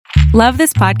Love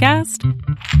this podcast?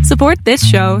 Support this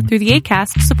show through the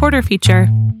Acast supporter feature.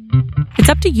 It's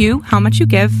up to you how much you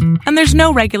give, and there's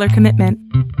no regular commitment.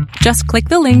 Just click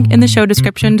the link in the show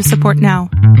description to support now.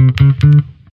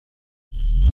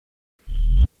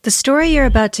 The story you're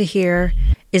about to hear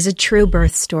is a true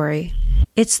birth story.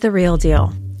 It's the real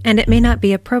deal, and it may not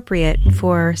be appropriate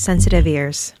for sensitive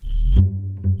ears.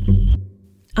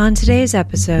 On today's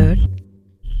episode,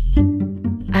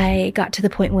 I got to the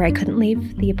point where I couldn't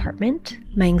leave the apartment.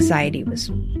 My anxiety was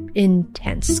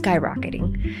intense,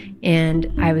 skyrocketing,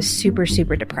 and I was super,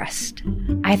 super depressed.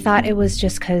 I thought it was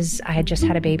just because I had just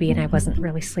had a baby and I wasn't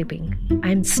really sleeping.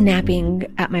 I'm snapping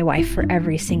at my wife for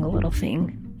every single little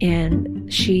thing,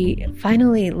 and she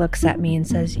finally looks at me and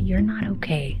says, "You're not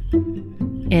okay."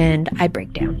 And I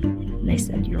break down. And I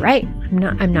said, "You're right.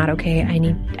 I'm not okay. I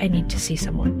need to see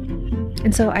someone."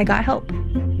 And so I got help.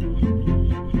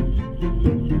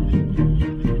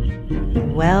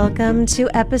 Welcome to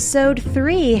episode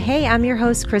 3. Hey, I'm your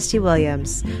host, Christy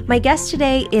Williams. My guest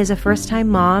today is a first-time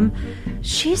mom.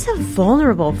 She's a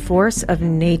vulnerable force of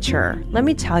nature. Let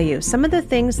me tell you, some of the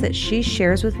things that she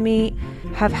shares with me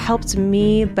have helped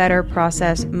me better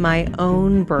process my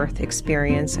own birth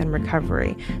experience and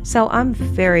recovery. So I'm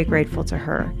very grateful to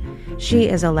her. She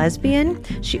is a lesbian.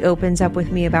 She opens up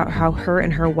with me about how her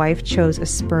and her wife chose a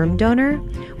sperm donor.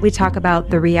 We talk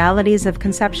about the realities of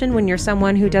conception when you're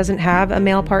someone who doesn't have a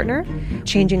male partner,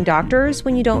 changing doctors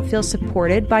when you don't feel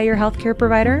supported by your healthcare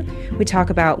provider. We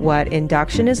talk about what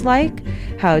induction is like,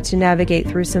 how to navigate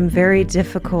through some very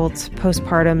difficult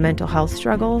postpartum mental health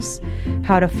struggles,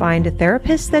 how to find a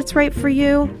therapist that's right for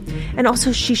you. And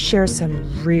also she shares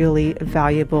some really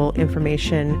valuable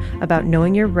information about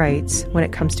knowing your rights when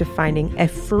it comes to finding a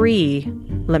free,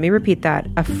 let me repeat that,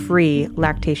 a free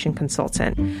lactation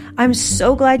consultant. I'm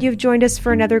so glad you've joined us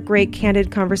for another great candid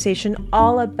conversation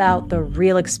all about the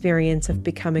real experience of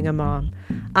becoming a mom.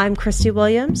 I'm Christy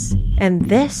Williams, and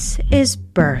this is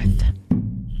Birth.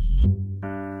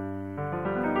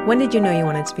 When did you know you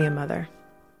wanted to be a mother?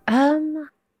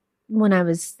 When I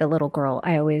was a little girl,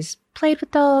 I always played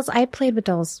with dolls. I played with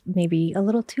dolls maybe a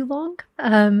little too long.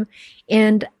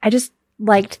 And I just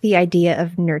liked the idea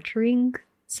of nurturing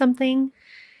something.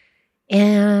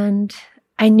 And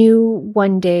I knew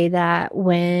one day that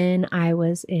when I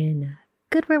was in a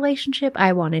good relationship,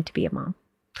 I wanted to be a mom.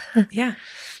 Yeah.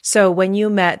 So when you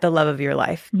met the love of your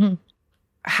life, Mm-hmm.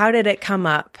 How did it come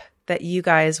up that you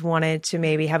guys wanted to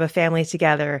maybe have a family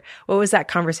together? What was that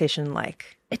conversation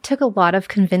like? It took a lot of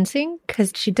convincing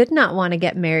because she did not want to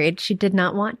get married. She did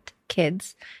not want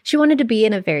kids. She wanted to be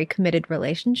in a very committed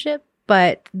relationship,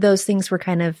 but those things were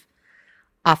kind of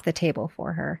off the table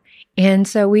for her. And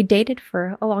so we dated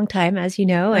for a long time, as you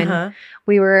know, and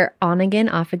we were on again,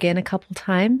 off again a couple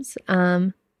times.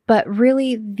 But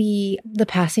really the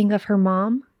passing of her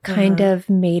mom kind of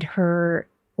made her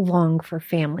long for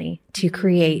family, to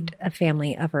create a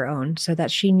family of her own so that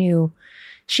she knew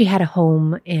she had a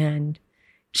home. And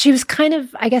she was kind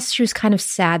of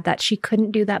sad that she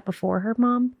couldn't do that before her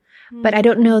mom. But I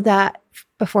don't know that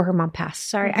before her mom passed.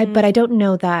 Sorry. But I don't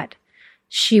know that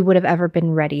she would have ever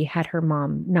been ready had her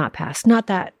mom not passed. Not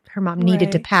that her mom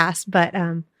needed to pass, but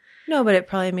no, but it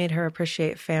probably made her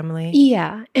appreciate family.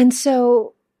 Yeah. And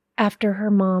so after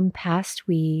her mom passed,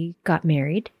 we got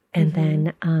married. And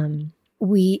then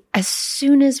as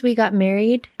soon as we got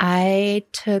married, I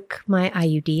took my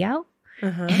IUD out.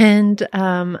 And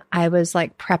I was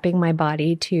like prepping my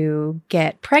body to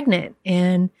get pregnant.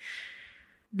 And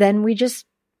then we just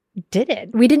did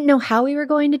it. We didn't know how we were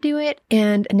going to do it.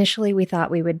 And initially we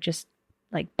thought we would just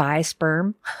like buy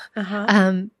sperm.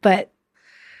 But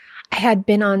I had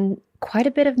been on quite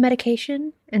a bit of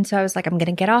medication. And so I was like, I'm going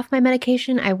to get off my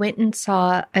medication. I went and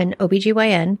saw an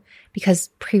OBGYN because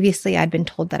previously I'd been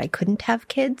told that I couldn't have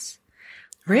kids.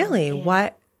 Really?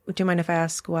 What? Do you mind if I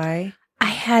ask why? I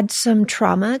had some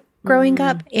trauma growing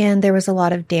up, and there was a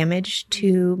lot of damage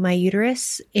to my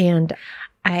uterus. And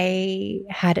I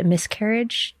had a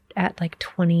miscarriage at like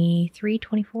 23,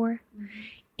 24.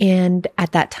 And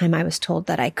at that time, I was told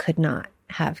that I could not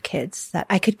have kids, that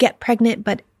I could get pregnant,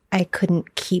 but I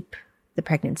couldn't keep the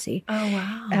pregnancy. Oh,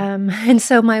 wow. And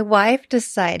so my wife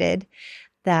decided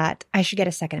that I should get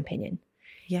a second opinion.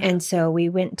 Yeah. And so we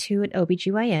went to an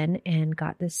OBGYN and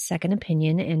got this second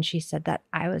opinion, and she said that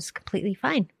I was completely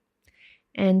fine.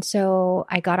 And so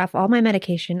I got off all my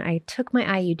medication. I took my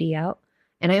IUD out,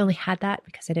 and I only had that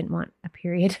because I didn't want a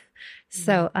period.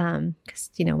 So, because,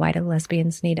 why do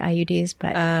lesbians need IUDs?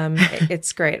 But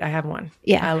it's great. I have one.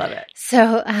 Yeah. I love it.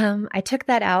 So I took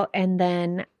that out, and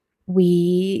then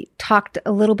we talked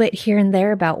a little bit here and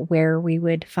there about where we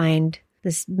would find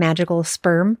this magical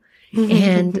sperm.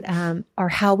 and or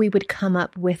how we would come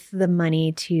up with the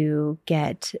money to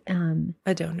get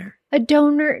a donor. A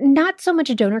donor, not so much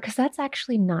a donor, because that's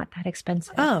actually not that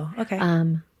expensive. Oh, okay.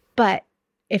 But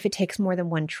if it takes more than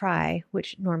one try,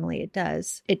 which normally it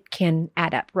does, it can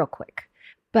add up real quick.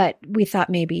 But we thought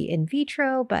maybe in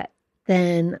vitro, but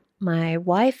then my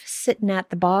wife sitting at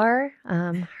the bar,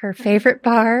 her favorite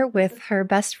bar with her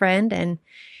best friend, and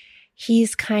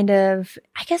he's I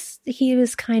guess he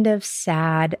was kind of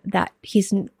sad that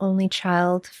he's an only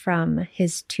child from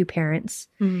his two parents.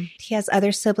 Mm. He has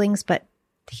other siblings, but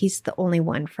he's the only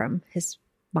one from his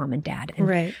mom and dad. And,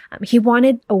 right. He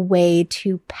wanted a way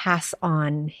to pass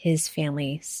on his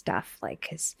family stuff, like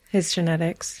his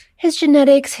genetics, his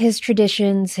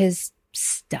traditions, his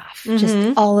stuff,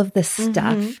 just all of the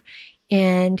stuff.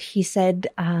 And he said,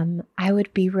 I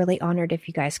would be really honored if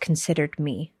you guys considered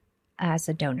me as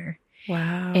a donor.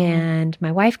 Wow. And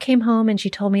my wife came home and she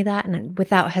told me that. And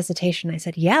without hesitation, I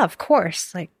said, yeah, of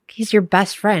course. Like, he's your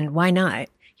best friend. Why not?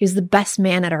 He was the best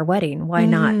man at our wedding. Why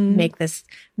not make this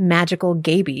magical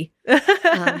gaby?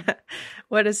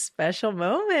 What a special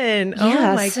moment.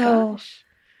 Yeah, oh my gosh.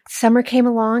 Summer came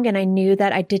along and I knew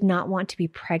that I did not want to be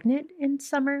pregnant in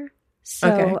summer.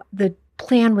 So the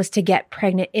plan was to get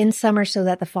pregnant in summer so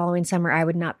that the following summer I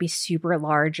would not be super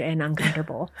large and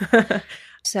uncomfortable.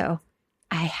 So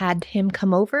I had him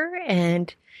come over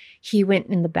and he went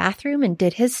in the bathroom and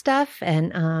did his stuff.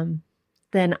 And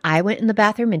then I went in the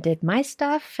bathroom and did my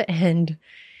stuff, and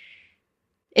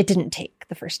it didn't take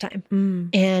the first time.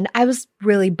 And I was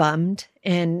really bummed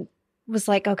and was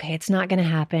like, okay, it's not going to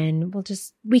happen.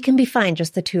 We can be fine.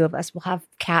 Just the two of us. We'll have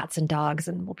cats and dogs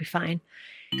and we'll be fine.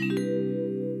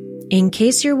 In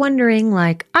case you're wondering,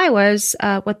 like I was,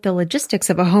 what the logistics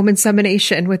of a home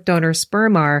insemination with donor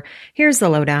sperm are, here's the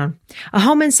lowdown. A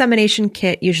home insemination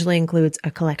kit usually includes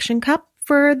a collection cup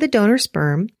for the donor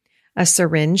sperm, a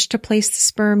syringe to place the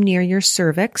sperm near your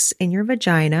cervix in your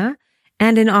vagina,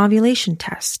 and an ovulation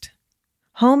test.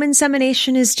 Home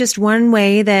insemination is just one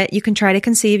way that you can try to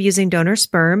conceive using donor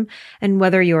sperm, and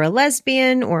whether you're a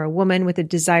lesbian or a woman with a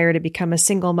desire to become a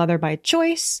single mother by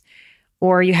choice,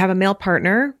 or you have a male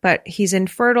partner, but he's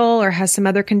infertile or has some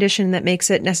other condition that makes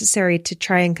it necessary to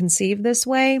try and conceive this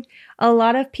way, a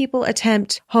lot of people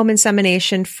attempt home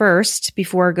insemination first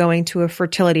before going to a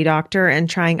fertility doctor and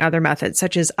trying other methods,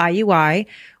 such as IUI,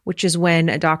 which is when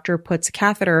a doctor puts a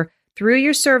catheter through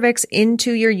your cervix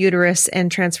into your uterus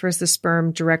and transfers the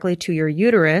sperm directly to your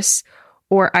uterus,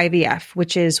 or IVF,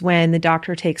 which is when the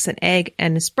doctor takes an egg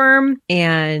and a sperm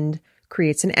and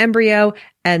creates an embryo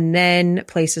and then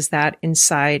places that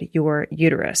inside your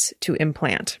uterus to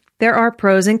implant. There are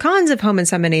pros and cons of home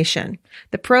insemination.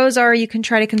 The pros are you can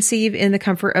try to conceive in the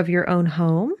comfort of your own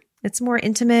home. It's more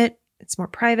intimate, it's more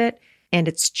private, and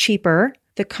it's cheaper.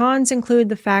 The cons include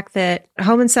the fact that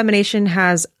home insemination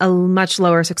has a much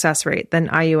lower success rate than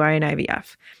IUI and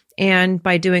IVF. And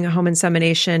by doing a home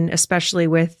insemination, especially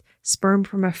with sperm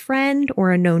from a friend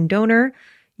or a known donor,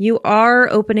 you are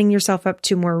opening yourself up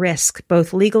to more risk,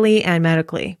 both legally and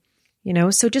medically.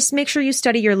 So just make sure you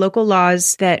study your local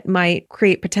laws that might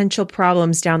create potential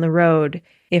problems down the road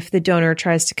if the donor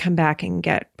tries to come back and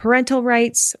get parental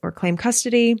rights or claim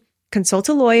custody. Consult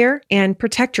a lawyer and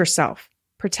protect yourself.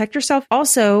 Protect yourself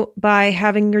also by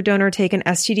having your donor take an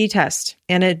STD test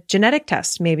and a genetic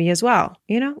test maybe as well.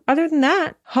 Other than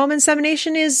that, home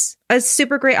insemination is a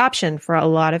super great option for a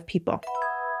lot of people.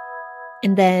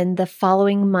 And then the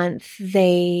following month,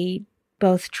 they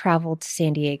both traveled to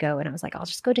San Diego. And I was like, I'll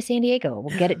just go to San Diego.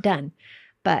 We'll get it done.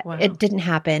 But It didn't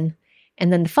happen.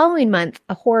 And then the following month,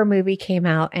 a horror movie came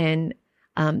out. And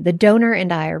the donor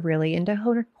and I are really into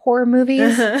horror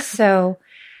movies. So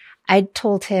I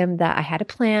told him that I had a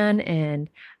plan and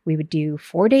we would do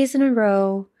 4 days in a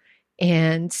row.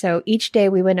 And so each day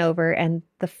we went over. And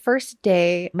the first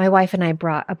day, my wife and I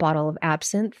brought a bottle of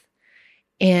absinthe.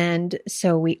 And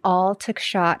so we all took a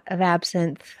shot of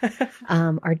absinthe.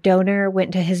 Our donor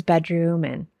went to his bedroom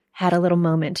and had a little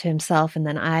moment to himself. And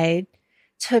then I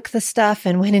took the stuff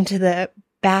and went into the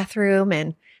bathroom.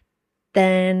 And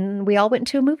then we all went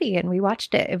to a movie and we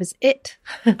watched it. It was It.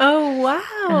 Oh,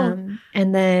 wow.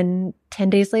 And then 10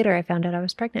 days later, I found out I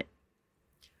was pregnant.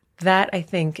 That, I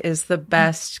think, is the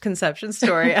best conception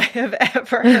story I have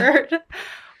ever heard.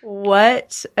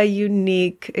 What a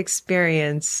unique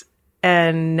experience.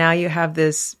 And now you have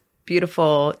this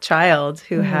beautiful child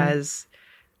who has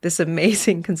this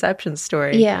amazing conception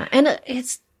story. Yeah. And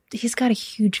he's got a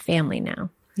huge family now.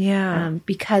 Yeah.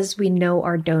 Because we know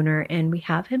our donor and we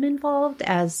have him involved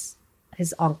as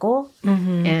his uncle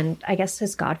and I guess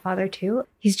his godfather too.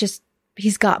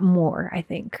 He's got more, I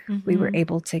think. We were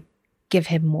able to give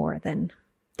him more than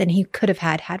than he could have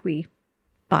had we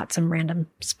bought some random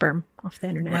sperm off the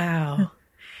internet. Wow.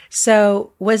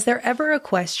 So was there ever a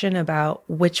question about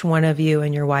which one of you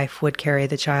and your wife would carry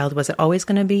the child? Was it always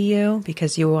going to be you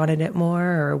because you wanted it more,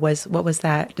 or what was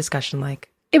that discussion like?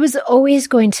 It was always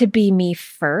going to be me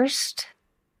first.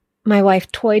 My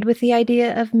wife toyed with the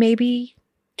idea of maybe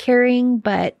carrying,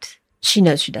 but she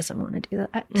knows she doesn't want to do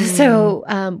that.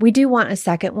 So we do want a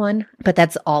second one, but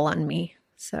that's all on me.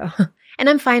 So, and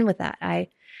I'm fine with that. I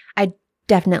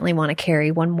definitely want to carry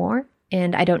one more.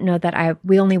 And I don't know that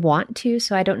we only want to,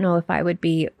 so I don't know if I would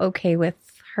be okay with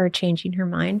her changing her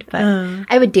mind, but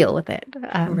I would deal with it.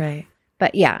 Right.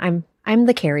 But yeah, I'm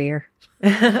the carrier.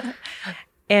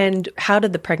 And how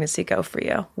did the pregnancy go for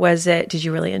you? Did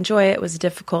you really enjoy it? Was it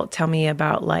difficult? Tell me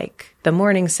about like the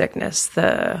morning sickness,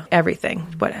 the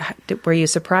everything. Were you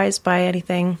surprised by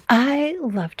anything? I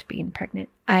loved being pregnant.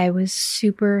 I was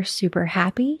super, super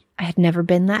happy. I had never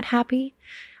been that happy.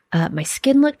 My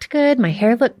skin looked good. My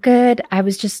hair looked good.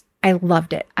 I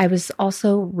loved it. I was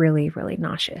also really, really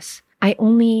nauseous. I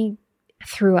only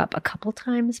threw up a couple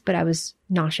times, but I was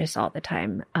nauseous all the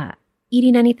time.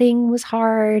 Eating anything was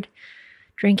hard.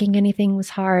 Drinking anything was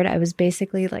hard. I was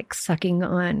basically like sucking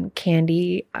on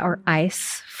candy or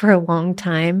ice for a long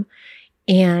time.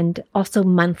 And also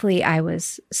monthly, I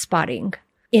was spotting.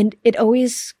 And it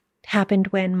always happened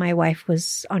when my wife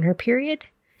was on her period.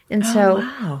 And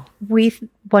so we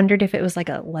wondered if it was like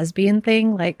a lesbian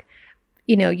thing, like,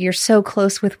 you're so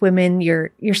close with women, your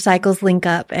cycles link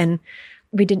up, and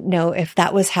we didn't know if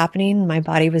that was happening. My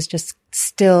body was just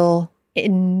still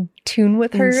in tune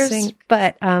with hers.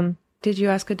 But did you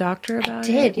ask a doctor about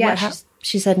it? I did, yeah.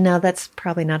 She said, no, that's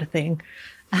probably not a thing.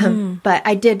 But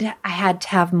I had to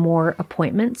have more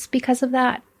appointments because of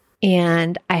that.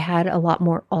 And I had a lot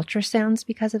more ultrasounds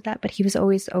because of that, but he was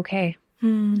always okay.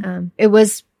 It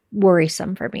was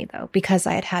worrisome for me though, because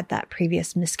I had that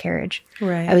previous miscarriage.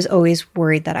 Right. I was always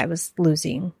worried that I was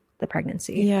losing the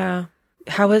pregnancy. Yeah.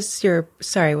 How was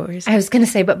sorry, what were you saying? I was going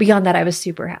to say, but beyond that, I was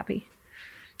super happy.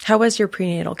 How was your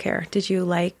prenatal care? Did you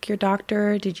like your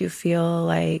doctor? Did you feel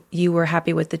like you were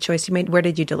happy with the choice you made? Where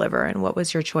did you deliver and what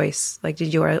was your choice? Like,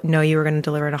 did you know you were going to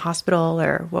deliver in a hospital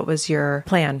or what was your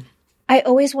plan? I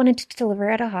always wanted to deliver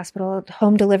at a hospital.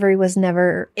 Home delivery was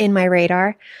never in my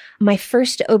radar. My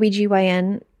first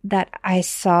OBGYN that I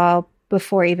saw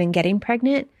before even getting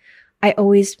pregnant, I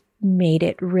always made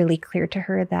it really clear to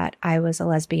her that I was a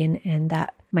lesbian and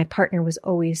that my partner was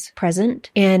always present.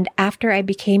 And after I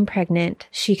became pregnant,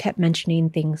 she kept mentioning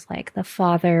things like the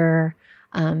father,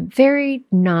 very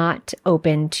not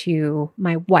open to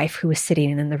my wife who was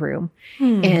sitting in the room.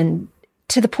 And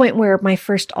to the point where my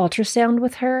first ultrasound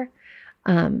with her,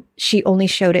 she only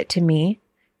showed it to me.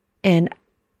 And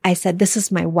I said, this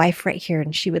is my wife right here,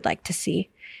 and she would like to see.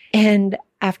 And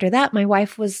after that, my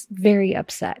wife was very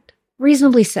upset.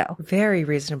 Reasonably so. Very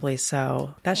reasonably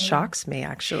so. That shocks me,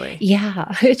 actually.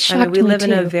 Yeah, it shocked me we live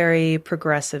in a too. very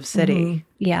progressive city.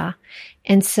 Yeah.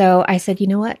 And so I said, you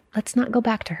know what? Let's not go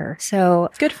back to her. So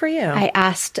Good for you. I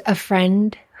asked a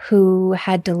friend who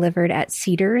had delivered at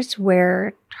Cedars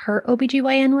where her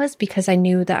OBGYN was, because I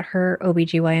knew that her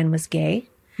OBGYN was gay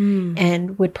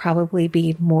and would probably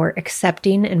be more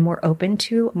accepting and more open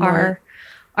to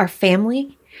our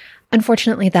family.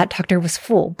 Unfortunately, that doctor was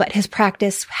full, but his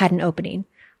practice had an opening.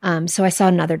 So I saw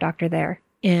another doctor there,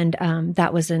 and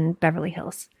that was in Beverly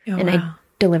Hills. I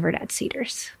delivered at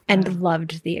Cedars and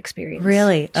loved the experience.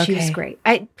 Really? Okay. She was great.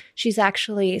 She's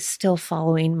actually still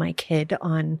following my kid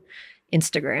on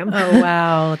Instagram. Oh,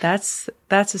 wow. That's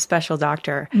a special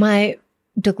doctor. My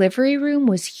delivery room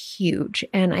was huge,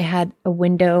 and I had a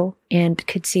window and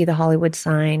could see the Hollywood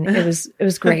sign. It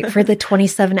was great. For the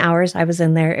 27 hours I was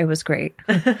in there, it was great.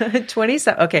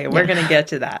 27. Okay, we're going to get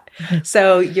to that.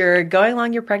 So you're going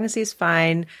along, your pregnancy is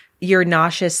fine. You're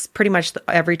nauseous pretty much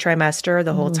every trimester,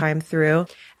 the whole time through.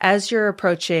 As you're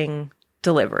approaching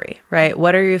delivery, right?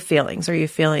 What are your feelings? Are you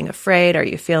feeling afraid? Are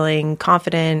you feeling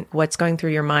confident? What's going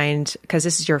through your mind? Because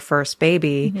this is your first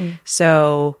baby.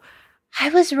 So I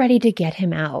was ready to get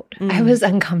him out. I was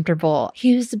uncomfortable.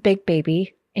 He was a big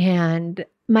baby, and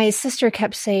my sister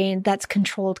kept saying that's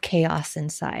controlled chaos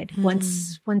inside.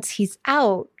 Once he's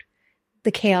out,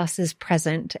 the chaos is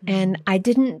present. And I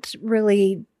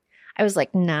was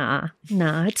like, nah,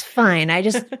 it's fine. I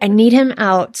need him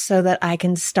out so that I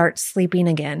can start sleeping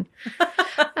again.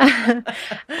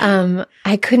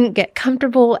 I couldn't get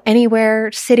comfortable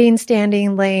anywhere, sitting,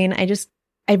 standing, laying.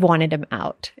 I wanted him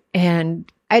out.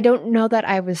 And I don't know that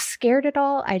I was scared at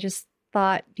all. I just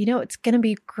thought, it's going to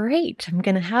be great. I'm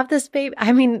going to have this baby.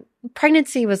 I mean,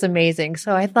 pregnancy was amazing.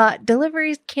 So I thought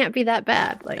deliveries can't be that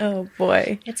bad. Like, oh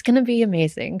boy, it's going to be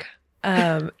amazing.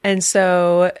 And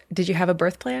so did you have a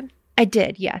birth plan? I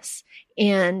did, yes.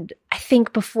 And I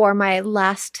think before my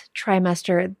last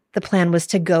trimester, the plan was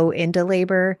to go into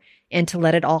labor and to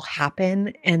let it all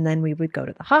happen. And then we would go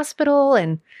to the hospital,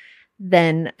 and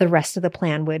then the rest of the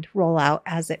plan would roll out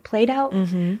as it played out.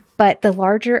 Mm-hmm. But the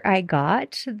larger I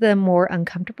got, the more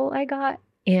uncomfortable I got.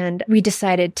 And we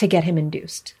decided to get him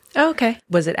induced. Oh, okay.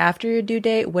 Was it after your due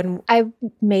date? When I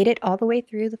made it all the way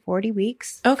through the 40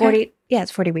 weeks. Okay.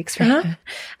 It's 40 weeks. Right?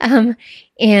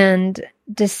 And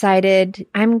decided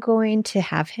I'm going to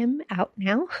have him out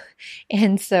now.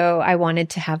 And so I wanted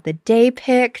to have the day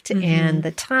picked and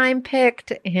the time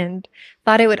picked, and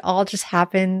thought it would all just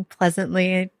happen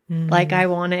pleasantly like I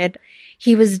wanted.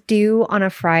 He was due on a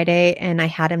Friday, and I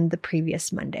had him the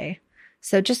previous Monday.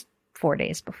 So just 4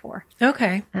 days before.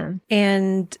 Okay.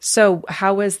 And so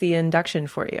how was the induction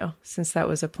for you, since that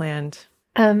was a planned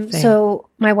thing? So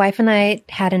my wife and I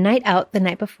had a night out the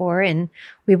night before, and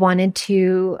we wanted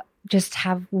to just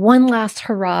have one last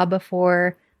hurrah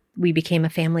before we became a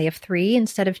family of 3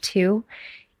 instead of 2.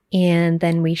 And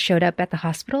then we showed up at the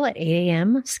hospital at 8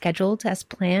 a.m., scheduled as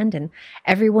planned, and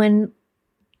everyone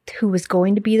who was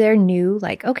going to be there knew,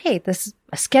 like, okay, this is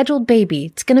a scheduled baby.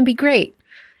 It's going to be great.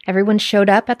 Everyone showed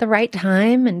up at the right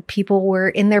time, and people were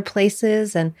in their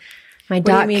places. And my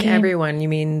doc. What do you mean everyone? You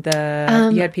mean you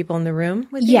had people in the room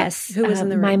with you? Yes. Who was in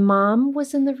the room? My mom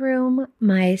was in the room.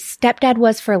 My stepdad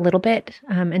was for a little bit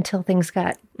until things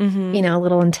got, a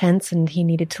little intense and he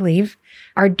needed to leave.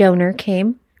 Our donor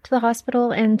came to the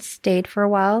hospital and stayed for a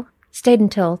while. Stayed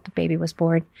until the baby was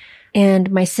born.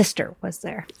 And my sister was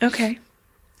there. Okay.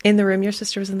 In the room? Your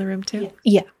sister was in the room too?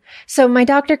 Yeah. So my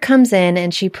doctor comes in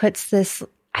and she puts this,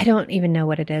 I don't even know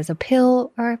what it is, a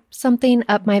pill or something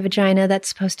up my vagina that's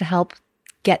supposed to help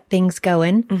get things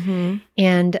going. Mm-hmm.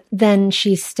 And then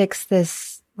she sticks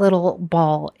this little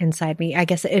ball inside me. I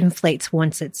guess it inflates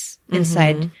once it's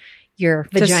inside your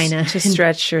vagina. To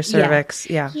stretch your cervix.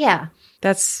 Yeah. Yeah.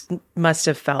 That's must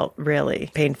have felt really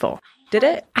painful. Did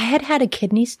it? I had a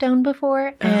kidney stone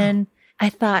before, and I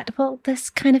thought, well,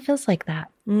 this kind of feels like that.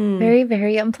 Very,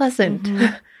 very unpleasant.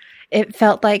 It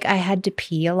felt like I had to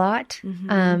pee a lot.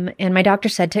 And my doctor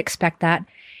said to expect that,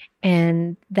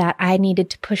 and that I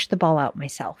needed to push the ball out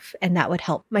myself, and that would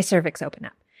help my cervix open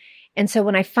up. And so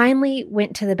when I finally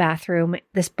went to the bathroom,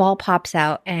 this ball pops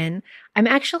out, and I'm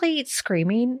actually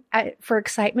screaming for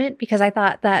excitement because I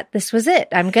thought that this was it.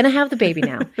 I'm going to have the baby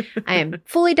now. I am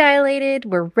fully dilated.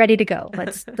 We're ready to go.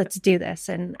 Let's do this.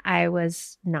 And I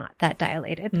was not that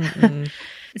dilated.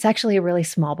 It's actually a really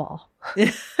small ball.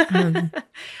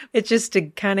 It's just to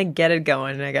kind of get it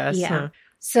going, I guess. Yeah. Huh?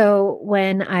 So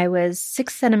when I was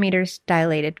 6 centimeters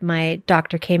dilated, my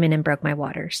doctor came in and broke my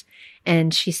waters.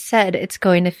 And she said, it's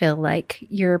going to feel like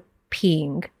you're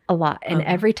peeing a lot. And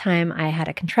every time I had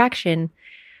a contraction,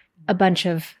 a bunch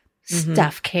of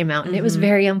stuff came out. And it was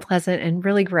very unpleasant and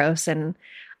really gross. And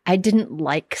I didn't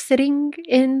like sitting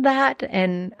in that.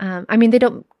 And I mean, they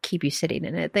don't keep you sitting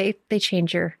in it. They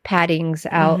change your paddings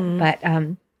out. But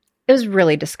it was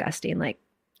really disgusting. Like,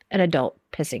 an adult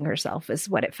pissing herself is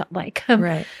what it felt like.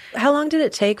 Right. How long did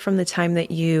it take from the time that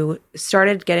you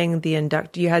started getting the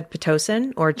you had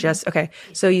Pitocin or just, okay.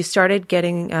 So you started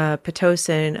getting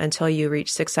Pitocin until you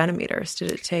reached 6 centimeters.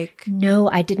 Did it take?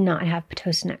 No, I did not have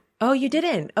Pitocin. Oh, you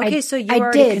didn't? Okay. So you I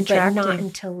already did, contracting. but not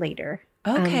until later.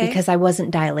 Okay. Because I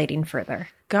wasn't dilating further.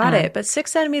 Got it. But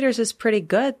 6 centimeters is pretty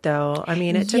good though. I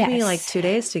mean, it took me like 2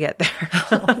 days to get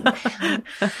there.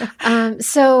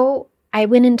 So I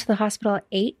went into the hospital at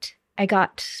 8. I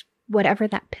got whatever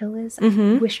that pill is. I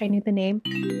wish I knew the name.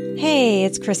 Hey,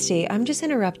 it's Christy. I'm just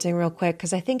interrupting real quick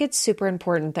because I think it's super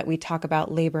important that we talk about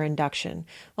labor induction.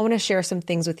 I want to share some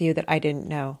things with you that I didn't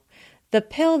know. The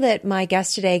pill that my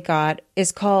guest today got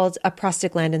is called a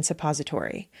prostaglandin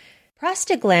suppository.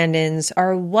 Prostaglandins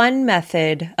are one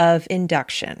method of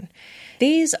induction.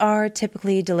 These are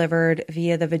typically delivered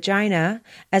via the vagina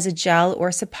as a gel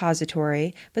or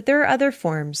suppository, but there are other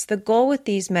forms. The goal with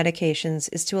these medications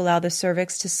is to allow the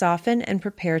cervix to soften and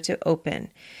prepare to open.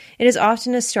 It is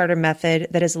often a starter method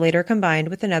that is later combined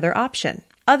with another option.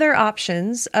 Other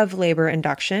options of labor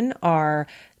induction are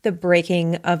the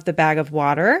breaking of the bag of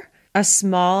water. A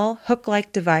small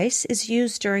hook-like device is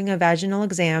used during a vaginal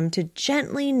exam to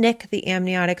gently nick the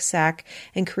amniotic sac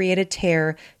and create a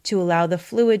tear to allow the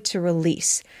fluid to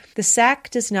release. The sac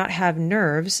does not have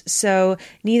nerves, so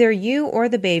neither you or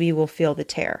the baby will feel the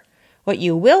tear. What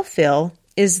you will feel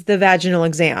is the vaginal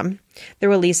exam, the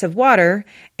release of water,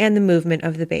 and the movement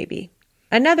of the baby.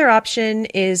 Another option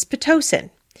is Pitocin.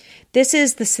 This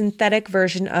is the synthetic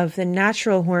version of the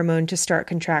natural hormone to start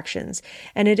contractions,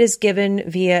 and it is given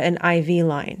via an IV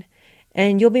line.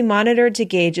 and you'll be monitored to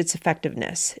gauge its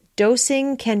effectiveness.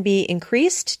 Dosing can be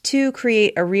increased to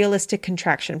create a realistic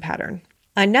contraction pattern.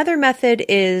 Another method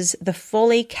is the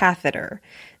Foley catheter.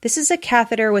 This is a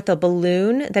catheter with a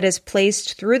balloon that is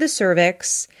placed through the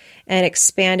cervix and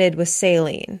expanded with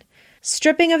saline.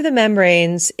 Stripping of the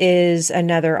membranes is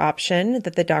another option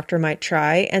that the doctor might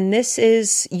try, and this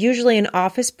is usually an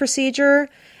office procedure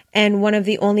and one of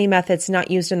the only methods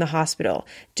not used in the hospital.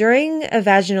 During a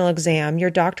vaginal exam, your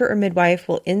doctor or midwife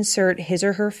will insert his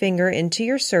or her finger into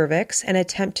your cervix and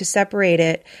attempt to separate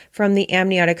it from the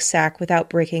amniotic sac without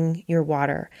breaking your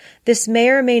water. This may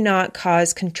or may not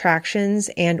cause contractions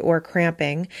and/or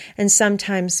cramping, and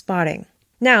sometimes spotting.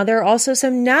 Now, there are also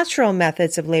some natural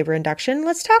methods of labor induction.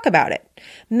 Let's talk about it.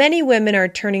 Many women are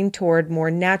turning toward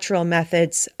more natural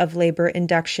methods of labor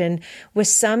induction with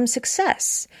some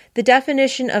success. The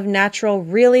definition of natural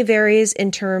really varies in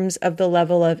terms of the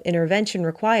level of intervention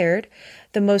required.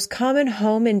 The most common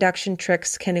home induction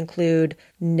tricks can include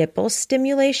nipple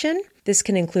stimulation. This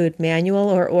can include manual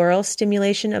or oral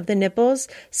stimulation of the nipples.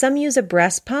 Some use a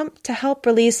breast pump to help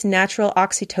release natural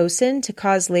oxytocin to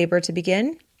cause labor to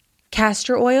begin.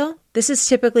 Castor oil. This is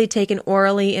typically taken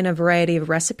orally in a variety of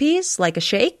recipes, like a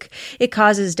shake. It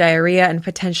causes diarrhea and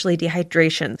potentially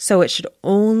dehydration, so it should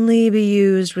only be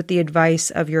used with the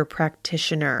advice of your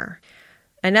practitioner.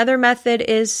 Another method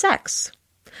is sex.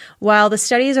 While the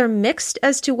studies are mixed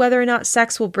as to whether or not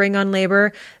sex will bring on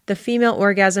labor, the female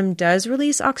orgasm does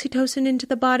release oxytocin into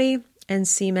the body, and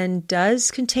semen does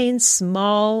contain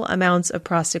small amounts of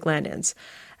prostaglandins.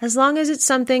 As long as it's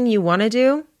something you want to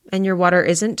do, and your water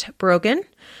isn't broken,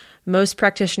 most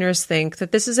practitioners think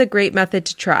that this is a great method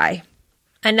to try.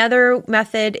 Another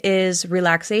method is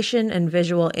relaxation and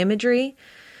visual imagery.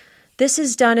 This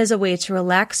is done as a way to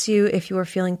relax you if you are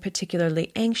feeling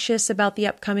particularly anxious about the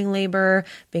upcoming labor,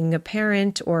 being a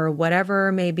parent, or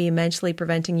whatever may be mentally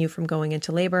preventing you from going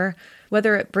into labor.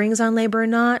 Whether it brings on labor or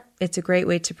not, it's a great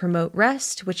way to promote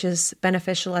rest, which is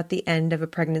beneficial at the end of a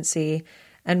pregnancy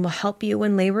and will help you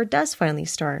when labor does finally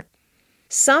start.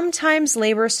 Sometimes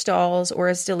labor stalls or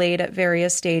is delayed at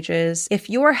various stages. If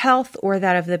your health or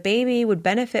that of the baby would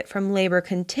benefit from labor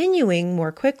continuing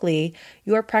more quickly,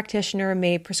 your practitioner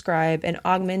may prescribe an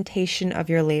augmentation of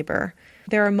your labor.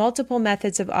 There are multiple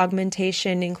methods of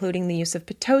augmentation, including the use of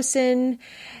Pitocin,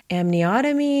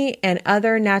 amniotomy, and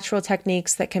other natural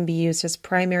techniques that can be used as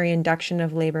primary induction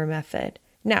of labor method.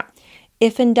 Now,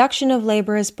 if induction of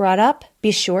labor is brought up, be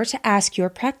sure to ask your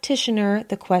practitioner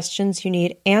the questions you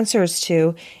need answers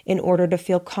to in order to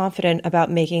feel confident about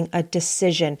making a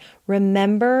decision.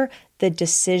 Remember, the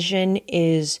decision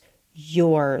is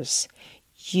yours.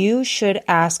 You should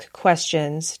ask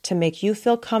questions to make you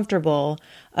feel comfortable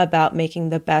about making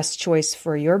the best choice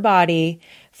for your body,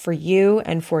 for you,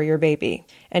 and for your baby.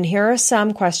 And here are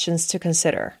some questions to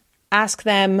consider. Ask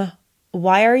them,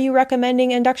 why are you recommending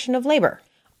induction of labor?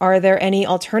 Are there any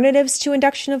alternatives to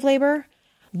induction of labor?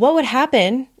 What would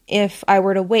happen if I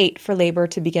were to wait for labor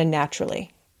to begin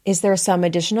naturally? Is there some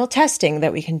additional testing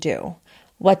that we can do?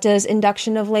 What does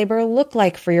induction of labor look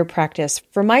like for your practice?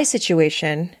 For my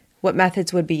situation, what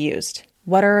methods would be used?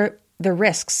 What are the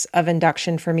risks of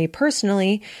induction for me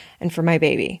personally and for my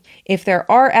baby? If there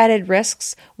are added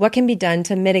risks, what can be done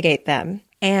to mitigate them?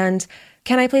 And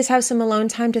can I please have some alone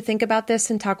time to think about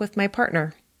this and talk with my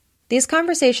partner? These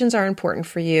conversations are important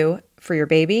for you, for your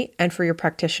baby, and for your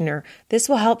practitioner. This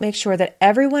will help make sure that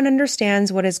everyone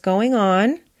understands what is going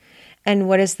on and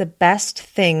what is the best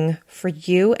thing for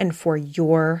you and for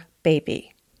your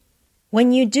baby.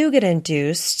 When you do get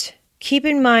induced, keep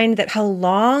in mind that how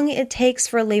long it takes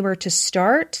for labor to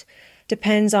start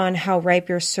depends on how ripe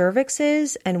your cervix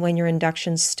is and when your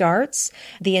induction starts,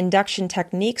 the induction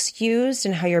techniques used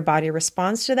and how your body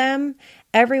responds to them.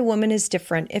 Every woman is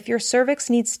different. If your cervix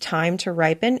needs time to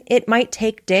ripen, it might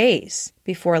take days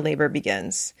before labor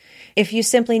begins. If you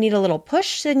simply need a little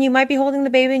push, then you might be holding the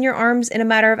baby in your arms in a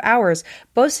matter of hours.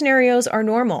 Both scenarios are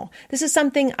normal. This is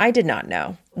something I did not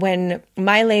know. When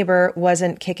my labor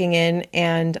wasn't kicking in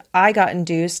and I got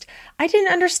induced, I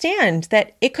didn't understand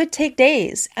that it could take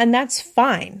days, and that's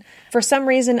fine. For some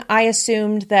reason, I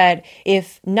assumed that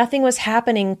if nothing was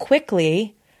happening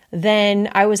quickly, then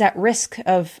I was at risk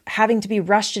of having to be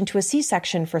rushed into a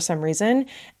C-section for some reason.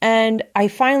 And I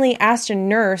finally asked a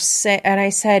nurse and I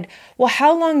said, well,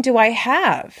 how long do I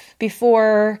have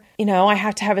before, I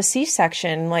have to have a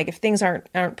C-section? Like if things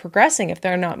aren't progressing, if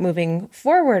they're not moving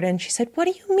forward. And she said, what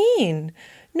do you mean?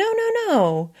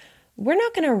 No. We're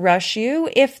not going to rush you.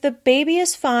 If the baby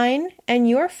is fine and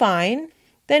you're fine,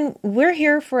 then we're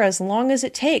here for as long as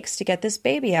it takes to get this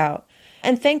baby out.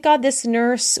 And thank God this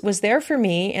nurse was there for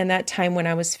me in that time when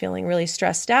I was feeling really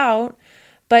stressed out.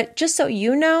 But just so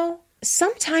you know,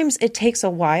 sometimes it takes a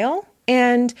while.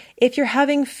 And if you're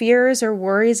having fears or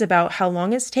worries about how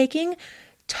long it's taking,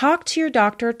 talk to your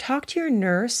doctor, talk to your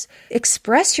nurse,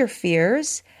 express your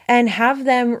fears, and have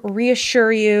them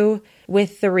reassure you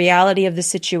with the reality of the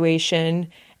situation.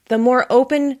 The more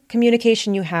open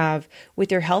communication you have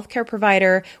with your healthcare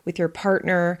provider, with your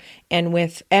partner, and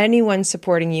with anyone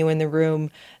supporting you in the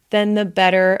room, then the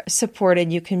better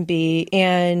supported you can be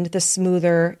and the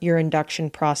smoother your induction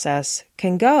process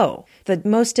can go. The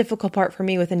most difficult part for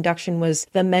me with induction was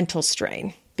the mental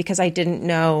strain, because I didn't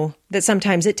know that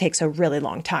sometimes it takes a really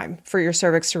long time for your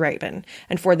cervix to ripen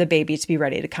and for the baby to be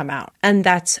ready to come out. And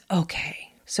that's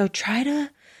okay. So try to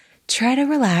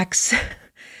relax.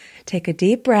 Take a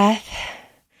deep breath.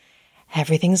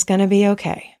 Everything's going to be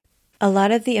okay. A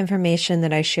lot of the information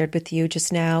that I shared with you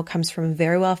just now comes from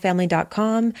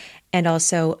verywellfamily.com and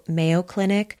also Mayo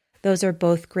Clinic. Those are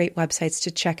both great websites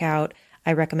to check out.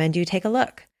 I recommend you take a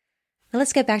look. Now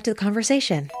let's get back to the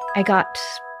conversation. I got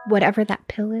whatever that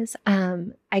pill is.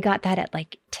 I got that at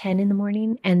like 10 in the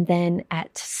morning and then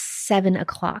at 7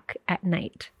 o'clock at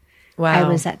night. Wow. I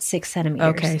was at 6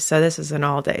 centimeters. Okay, so this is an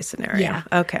all-day scenario. Yeah.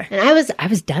 Okay. And I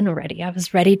was done already. I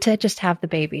was ready to just have the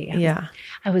baby.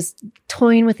 I was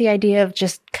toying with the idea of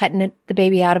just cutting the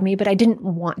baby out of me, but I didn't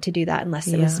want to do that unless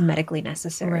it was medically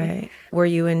necessary. Right. Were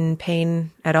you in pain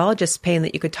at all? Just pain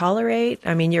that you could tolerate?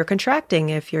 I mean, you're contracting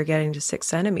if you're getting to 6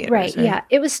 centimeters. Right. Yeah.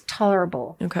 It was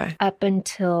tolerable. Okay. Up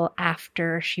until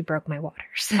after she broke my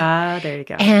waters. Ah, there you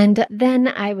go. And then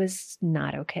I was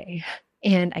not okay.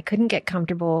 And I couldn't get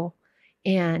comfortable.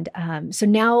 And so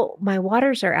now my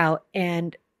waters are out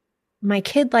and my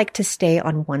kid liked to stay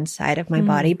on one side of my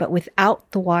body, but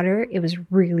without the water, it was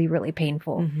really, really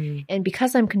painful. Mm-hmm. And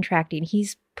because I'm contracting,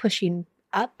 he's pushing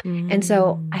up. And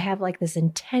so I have like this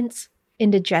intense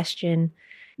indigestion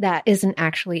that isn't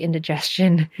actually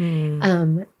indigestion.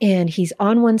 And he's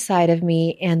on one side of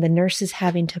me and the nurse is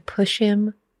having to push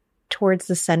him towards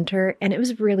the center. And it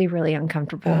was really, really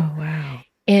uncomfortable. Oh, wow.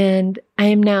 And I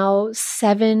am now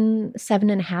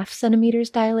 7.5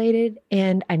 centimeters dilated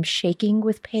and I'm shaking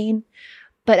with pain.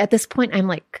 But at this point, I'm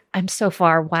like, I'm so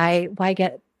far. Why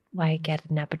get an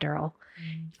epidural?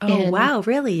 Oh, wow.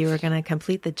 Really? You were going to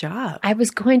complete the job? I was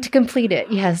going to complete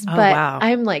it. Yes. Oh, but wow.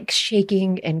 I'm like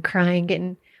shaking and crying.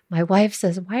 And my wife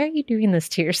says, why are you doing this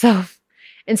to yourself?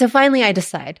 And so finally I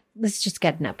decide, let's just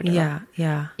get an epidural. Yeah.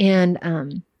 Yeah.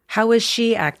 And, how was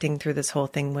she acting through this whole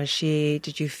thing?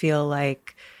 Did you feel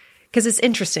like, because it's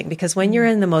interesting because when you're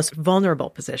in the most vulnerable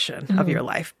position of your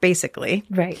life, basically,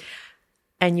 right.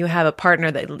 And you have a partner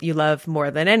that you love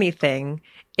more than anything,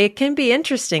 it can be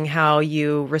interesting how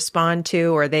you respond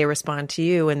to or they respond to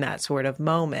you in that sort of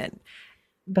moment.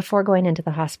 Before going into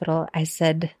the hospital, I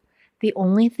said, the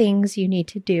only things you need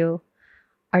to do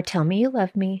are tell me you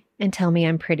love me and tell me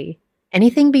I'm pretty.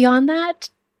 Anything beyond that,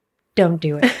 don't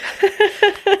do it.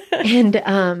 And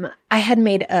I had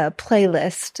made a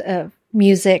playlist of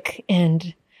music,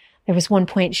 and there was one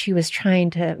point she was trying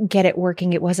to get it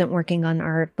working. It wasn't working on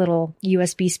our little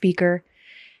USB speaker.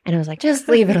 And I was like, just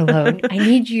leave it alone. I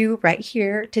need you right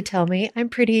here to tell me I'm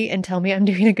pretty and tell me I'm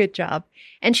doing a good job.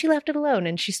 And she left it alone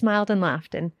and she smiled and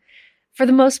laughed. And for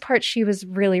the most part, she was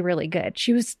really, really good.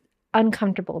 She was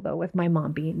uncomfortable, though, with my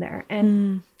mom being there.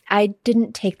 And I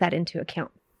didn't take that into account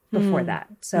before that.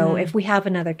 So if we have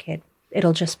another kid,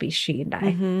 it'll just be she and I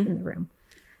in the room.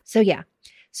 So yeah.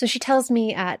 So she tells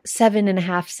me at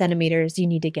 7.5 centimeters, you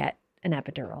need to get an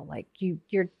epidural. Like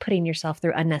you're putting yourself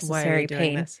through unnecessary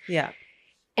pain. This? Yeah.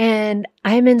 And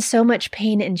I'm in so much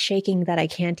pain and shaking that I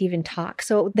can't even talk.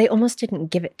 So they almost didn't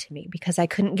give it to me because I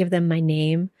couldn't give them my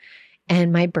name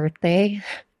and my birthday.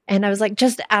 And I was like,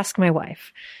 just ask my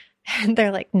wife. And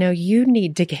they're like, no, you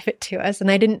need to give it to us.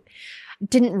 And I didn't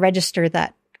register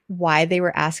that why they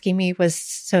were asking me was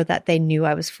so that they knew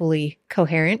I was fully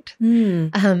coherent.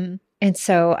 And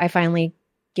so I finally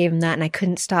gave them that, and I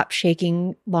couldn't stop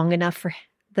shaking long enough for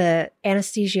the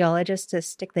anesthesiologist to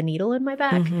stick the needle in my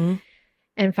back.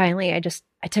 And finally I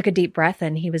took a deep breath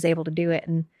and he was able to do it.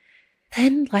 And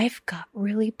then life got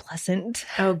really pleasant.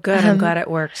 Oh, good. I'm glad it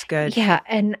works. Good. Yeah.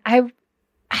 And I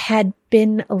had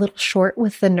been a little short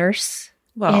with the nurse.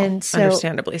 Well, and so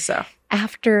understandably so.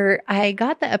 After I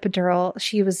got the epidural,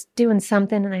 she was doing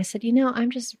something and I said, I'm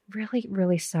just really,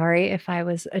 really sorry if I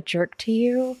was a jerk to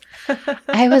you.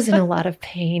 I was in a lot of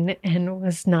pain and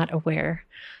was not aware.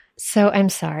 So I'm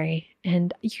sorry.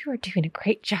 And you are doing a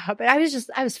great job. And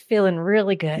I was feeling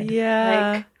really good.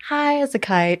 Yeah. Like high as a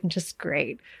kite and just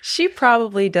great. She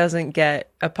probably doesn't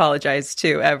get apologized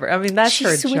to ever. I mean, that's her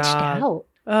job. She switched out.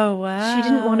 Oh, wow. She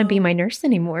didn't want to be my nurse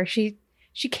anymore. She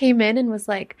She came in and was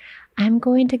like, I'm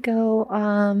going to go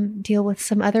deal with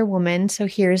some other woman. So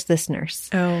here's this nurse.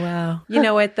 Oh, wow. You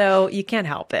know what, though? You can't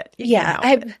help it.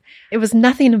 It was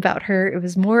nothing about her. It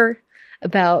was more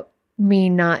about me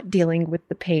not dealing with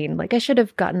the pain. Like I should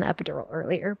have gotten the epidural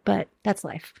earlier, but that's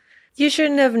life. You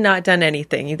shouldn't have not done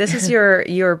anything. This is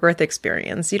your birth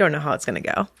experience. You don't know how it's going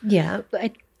to go. Yeah,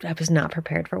 but I was not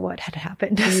prepared for what had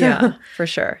happened. Yeah, for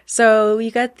sure. So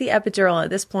you got the epidural at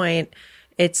this point.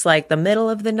 It's like the middle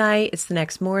of the night. It's the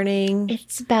next morning.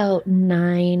 It's about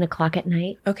 9:00 at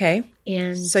night. Okay.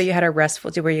 And so you had a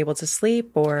restful, were you able to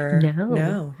sleep or?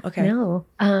 No. Okay. No.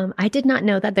 I did not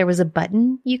know that there was a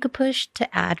button you could push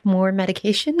to add more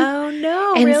medication. Oh,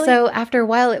 no. And really? so after a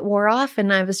while it wore off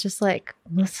and I was just like,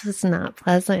 this is not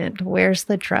pleasant. Where's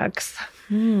the drugs?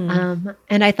 And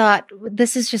I thought,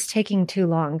 this is just taking too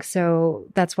long. So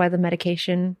that's why the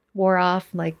medication wore off.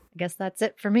 Like, I guess that's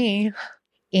it for me.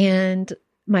 And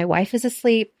my wife is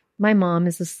asleep. My mom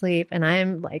is asleep. And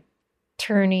I'm like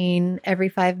turning every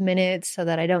 5 minutes so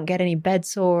that I don't get any bed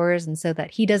sores and so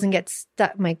that he doesn't get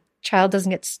stuck. My child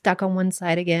doesn't get stuck on one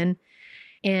side again.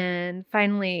 And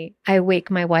finally, I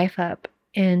wake my wife up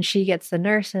and she gets the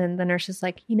nurse. And the nurse is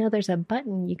like, there's a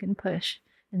button you can push.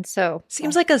 And so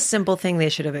seems like a simple thing they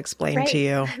should have explained to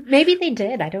you. Maybe they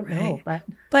did. I don't know.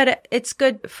 But it's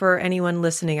good for anyone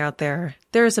listening out there.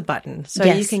 There's a button so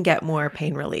you can get more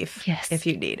pain relief if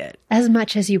you need it. As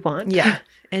much as you want. Yeah.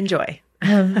 Enjoy.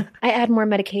 I add more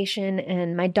medication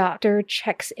and my doctor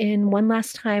checks in one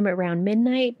last time around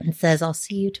midnight and says, I'll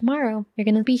see you tomorrow. You're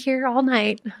going to be here all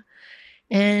night.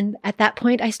 And at that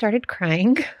point, I started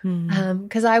crying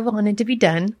because I wanted to be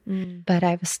done, but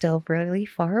I was still really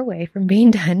far away from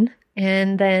being done.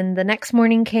 And then the next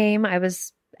morning came. I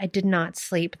did not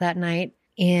sleep that night.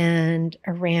 And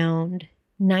around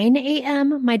 9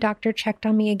 a.m., my doctor checked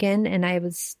on me again, and I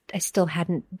still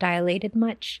hadn't dilated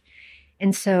much.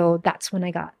 And so that's when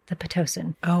I got the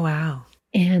Pitocin. Oh, wow.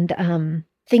 And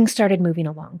things started moving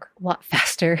along a lot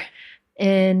faster.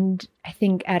 And I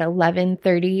think at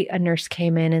 11:30, a nurse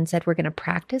came in and said, we're going to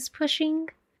practice pushing.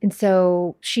 And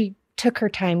so she took her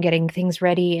time getting things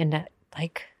ready. And at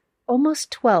like almost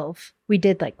 12, we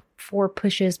did like 4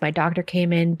 pushes. My doctor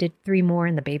came in, did 3 more,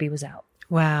 and the baby was out.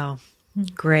 Wow.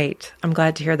 Great. I'm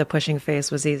glad to hear the pushing phase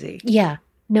was easy. Yeah.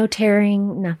 No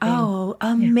tearing, nothing. Oh,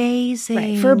 amazing. Yeah.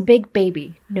 Right. For a big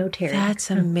baby, no tearing.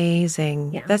 That's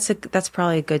amazing. Yeah. That's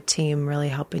probably a good team really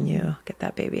helping you get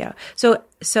that baby out.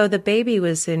 So the baby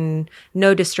was in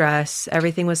no distress.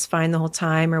 Everything was fine the whole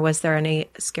time, or was there any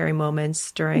scary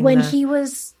moments during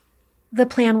the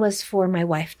plan was for my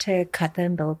wife to cut the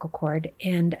umbilical cord,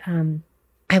 and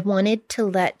I wanted to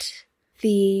let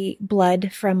the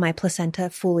blood from my placenta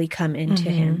fully come into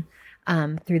him.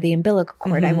 Through the umbilical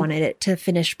cord. I wanted it to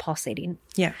finish pulsating.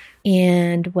 Yeah.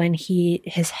 And when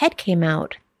his head came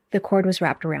out, the cord was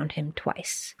wrapped around him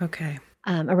twice. Okay.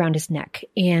 Around his neck.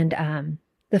 And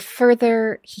the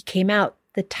further he came out,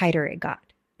 the tighter it got.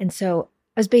 And so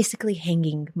I was basically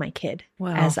hanging my kid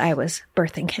as I was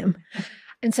birthing him.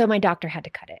 And so my doctor had to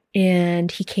cut it.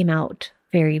 And he came out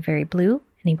very, very blue,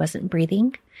 and he wasn't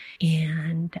breathing.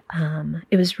 And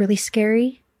it was really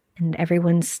scary. And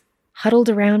everyone's huddled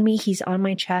around me. He's on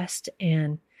my chest,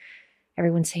 and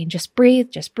everyone's saying, just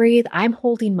breathe, just breathe. I'm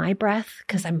holding my breath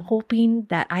because I'm hoping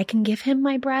that I can give him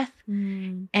my breath.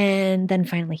 And then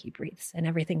finally he breathes and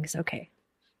everything's okay.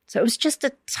 So it was just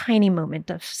a tiny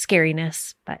moment of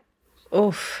scariness, but.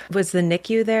 Oof. Was the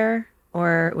NICU there,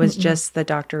 or was just the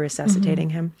doctor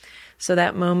resuscitating him? So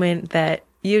that moment that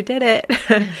you did it,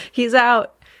 he's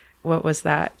out. What was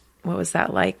that? What was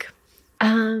that like?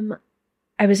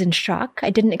 I was in shock. I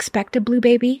didn't expect a blue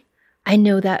baby. I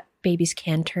know that babies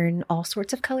can turn all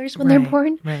sorts of colors when they're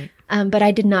born. Right. But I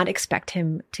did not expect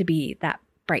him to be that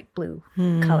bright blue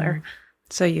color.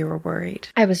 So you were worried.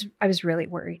 I was really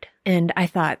worried. And I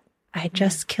thought, I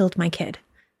just killed my kid.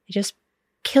 I just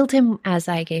killed him as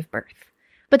I gave birth.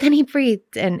 But then he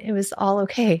breathed and it was all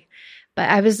okay. But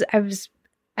I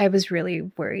was really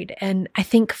worried. And I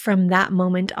think from that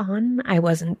moment on, I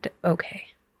wasn't okay.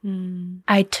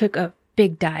 I took a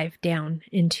big dive down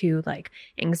into like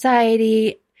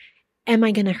anxiety. Am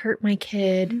I going to hurt my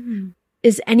kid?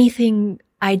 Is anything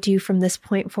I do from this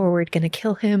point forward going to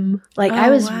kill him? Like I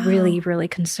was really, really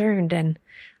concerned, and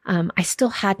I still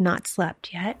had not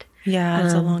slept yet. Yeah,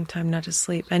 it's a long time not to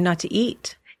sleep and not to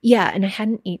eat. Yeah, and I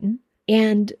hadn't eaten.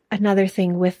 And another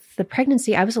thing with the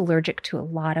pregnancy, I was allergic to a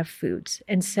lot of foods.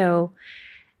 And so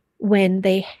when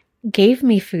they gave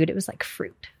me food, it was like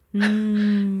fruit.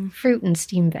 Fruit and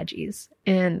steamed veggies.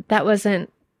 And that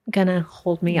wasn't going to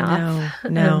hold me off.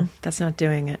 No, that's not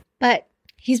doing it. But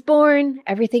he's born,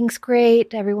 everything's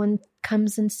great, everyone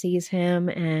comes and sees him.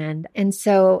 And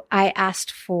so I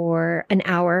asked for an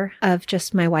hour of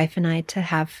just my wife and I to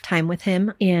have time with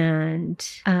him. And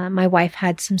my wife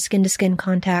had some skin to skin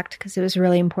contact because it was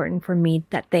really important for me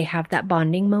that they have that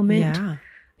bonding moment. Yeah.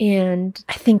 And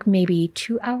I think maybe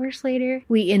 2 hours later,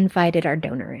 we invited our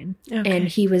donor in. Okay. And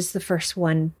he was the first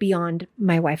one beyond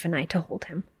my wife and I to hold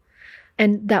him.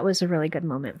 And that was a really good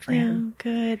moment for him.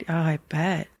 Good. Oh, I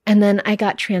bet. And then I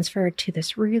got transferred to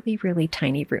this really, really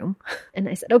tiny room. And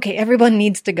I said, okay, everyone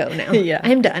needs to go now. Yeah.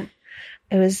 I'm done.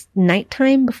 It was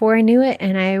nighttime before I knew it.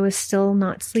 And I was still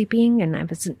not sleeping. And I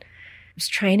was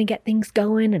trying to get things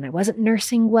going. And I wasn't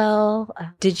nursing well.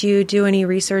 Did you do any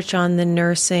research on the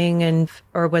nursing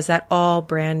or was that all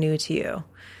brand new to you?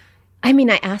 I mean,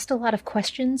 I asked a lot of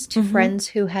questions to friends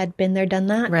who had been there, done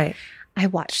that. Right. I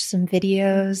watched some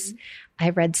videos. I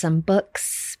read some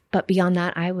books, but beyond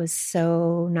that, I was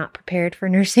so not prepared for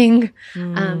nursing.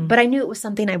 But I knew it was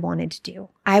something I wanted to do.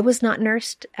 I was not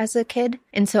nursed as a kid.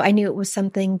 And so I knew it was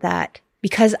something that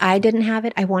because I didn't have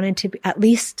it, I wanted to at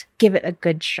least give it a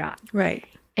good shot. Right.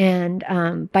 And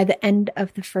by the end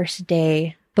of the first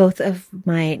day, both of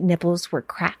my nipples were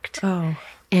cracked. Oh.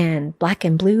 And black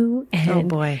and blue. And, Oh,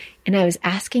 boy. And I was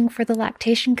asking for the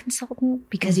lactation consultant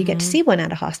because you get to see one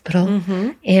at a hospital.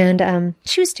 And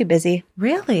she was too busy.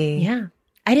 Really? Yeah.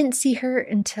 I didn't see her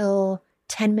until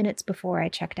 10 minutes before I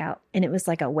checked out. And it was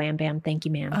like a wham, bam, thank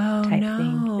you, ma'am type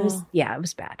thing. It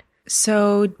was bad.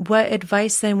 So what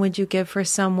advice then would you give for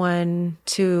someone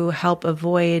to help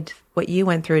avoid what you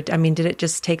went through? I mean, did it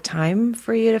just take time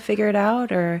for you to figure it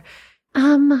out or?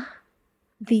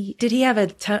 Did he have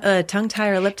a tongue tie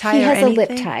or lip tie? He has or anything? a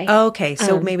lip tie. Oh, okay.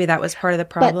 So maybe that was part of the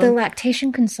problem. But the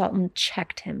lactation consultant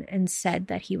checked him and said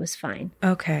that he was fine.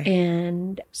 Okay.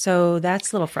 And so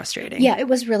that's a little frustrating. yeah, it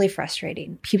was really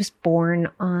frustrating. He was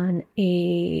born on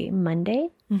a Monday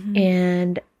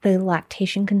and the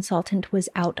lactation consultant was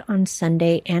out on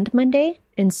Sunday and Monday.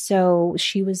 And so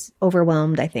she was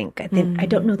overwhelmed, I think. I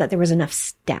don't know that there was enough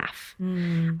staff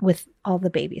with all the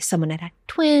babies. Someone had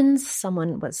twins,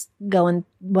 someone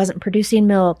wasn't producing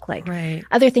milk,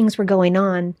 other things were going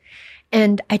on.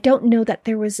 And I don't know that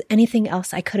there was anything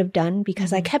else I could have done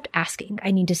because I kept asking,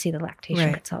 I need to see the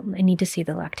lactation consultant. I need to see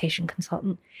the lactation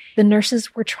consultant. The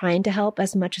nurses were trying to help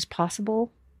as much as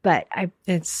possible, but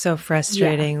it's so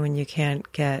frustrating when you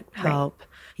can't get help. Right.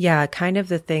 Yeah. Kind of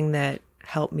the thing that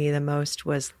helped me the most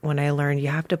was when I learned you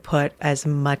have to put as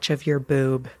much of your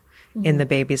boob in the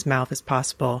baby's mouth as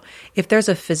possible. If there's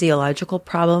a physiological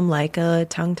problem like a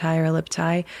tongue tie or lip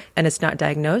tie and it's not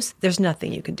diagnosed, there's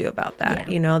nothing you can do about that.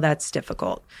 Yeah. You know, that's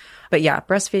difficult. But yeah,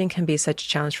 breastfeeding can be such a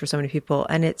challenge for so many people.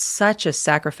 And it's such a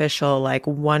sacrificial,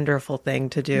 wonderful thing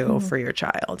to do for your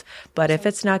child. But if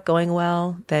it's not going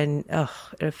well, then it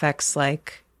affects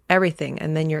everything.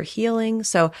 And then you're healing.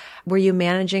 So were you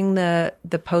managing the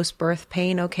post-birth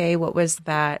pain okay? What was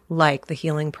that like, the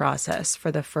healing process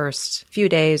for the first few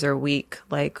days or week?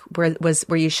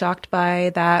 Were you shocked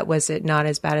by that? Was it not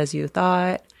as bad as you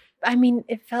thought? I mean,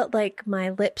 it felt like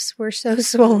my lips were so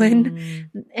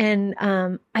swollen. And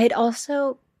I had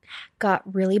also got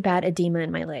really bad edema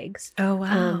in my legs. Oh,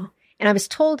 wow. And I was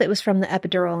told it was from the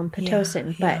epidural and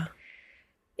Pitocin, but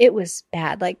it was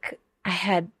bad. I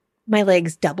had my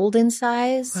legs doubled in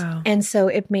size. Wow. And so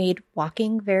it made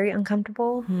walking very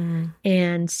uncomfortable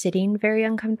and sitting very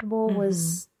uncomfortable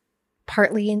was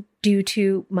partly due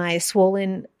to my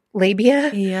swollen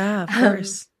labia. Yeah, of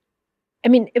course. I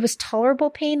mean, it was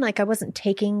tolerable pain. I wasn't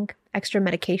taking extra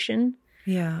medication.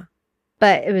 Yeah.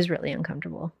 But it was really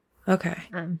uncomfortable. Okay.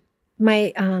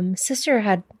 My sister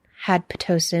had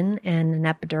Pitocin and an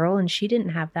epidural, and she didn't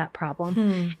have that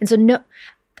problem. And so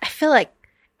I feel like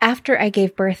after I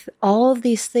gave birth, all of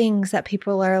these things that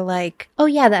people are like, oh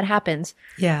yeah, that happens.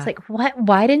 Yeah. It's like, what?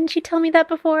 Why didn't you tell me that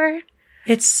before?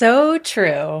 It's so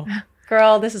true.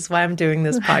 Girl, this is why I'm doing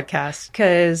this podcast,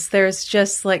 because there's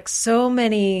just so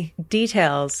many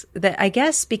details that I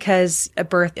guess because a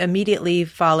birth immediately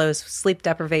follows sleep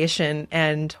deprivation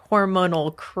and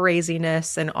hormonal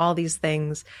craziness and all these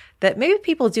things that maybe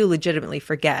people do legitimately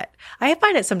forget. I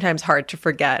find it sometimes hard to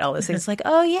forget all these things.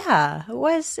 Oh yeah, it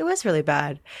was really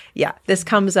bad. Yeah, this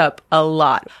comes up a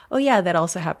lot. Oh yeah, that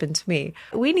also happened to me.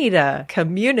 We need a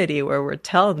community where we're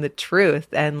telling the truth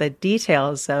and the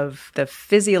details of the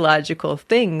physiological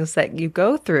things that you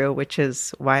go through, which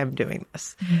is why I'm doing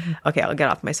this. Okay, I'll get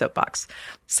off my soapbox.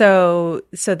 So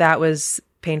that was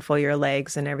painful, your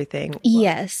legs and everything.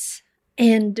 Yes.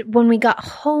 And when we got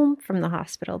home from the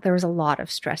hospital, there was a lot of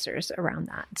stressors around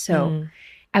that. So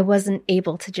I wasn't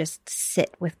able to just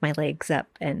sit with my legs up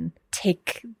and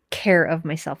take care of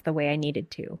myself the way I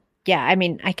needed to. yeah, I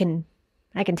mean, I can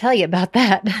tell you about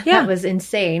that. Yeah. That was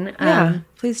insane. Yeah,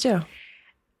 please do.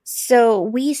 So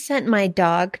we sent my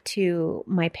dog to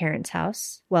my parents'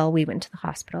 house. Well, we went to the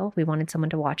hospital. We wanted someone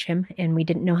to watch him, and we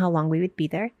didn't know how long we would be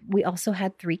there. We also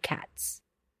had 3 cats.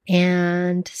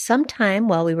 And sometime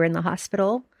while we were in the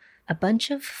hospital, a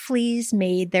bunch of fleas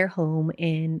made their home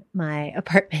in my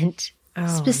apartment,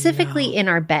 specifically in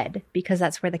our bed, because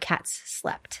that's where the cats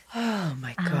slept. Oh,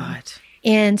 my God.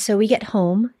 And so we get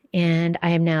home, and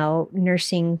I am now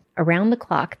nursing around the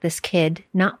clock this kid,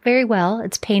 not very well.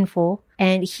 It's painful.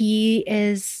 And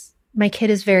my kid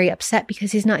is very upset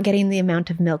because he's not getting the amount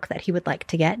of milk that he would like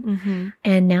to get. Mm-hmm.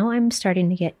 And now I'm starting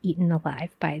to get eaten alive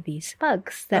by these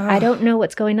bugs that I don't know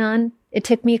what's going on. It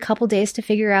took me a couple days to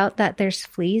figure out that there's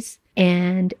fleas,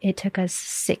 and it took us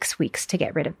 6 weeks to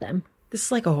get rid of them. This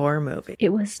is like a horror movie. It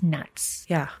was nuts.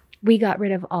 Yeah. We got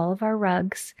rid of all of our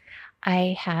rugs.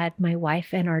 I had my wife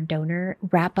and our donor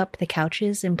wrap up the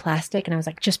couches in plastic, and I was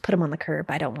like, just put them on the curb.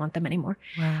 I don't want them anymore.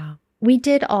 Wow. We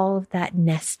did all of that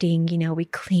nesting, we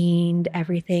cleaned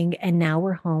everything, and now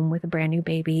we're home with a brand new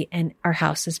baby, and our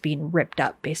house is being ripped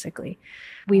up, basically.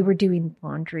 We were doing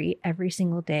laundry every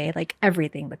single day, like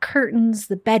everything, the curtains,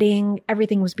 the bedding,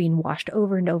 everything was being washed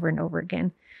over and over and over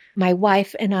again. My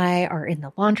wife and I are in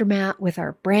the laundromat with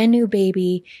our brand new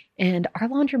baby, and our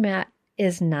laundromat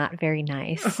is not very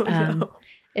nice. No.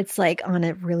 It's like on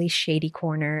a really shady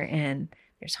corner, and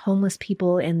there's homeless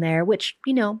people in there, which,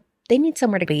 they need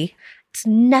somewhere to be. It's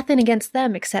nothing against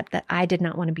them except that I did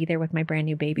not want to be there with my brand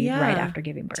new baby right after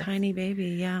giving birth. Tiny baby,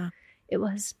 yeah. It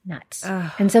was nuts.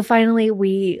 Ugh. And so finally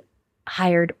we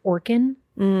hired Orkin.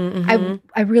 Mm-hmm.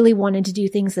 I really wanted to do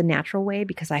things the natural way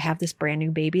because I have this brand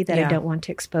new baby that I don't want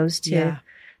to expose to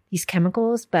these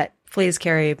chemicals, but fleas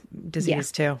carry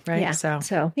disease too, right? Yeah.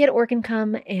 So we had Orkin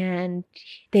come, and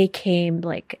they came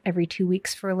like every 2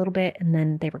 weeks for a little bit, and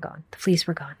then they were gone. The fleas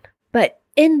were gone. But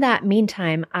in that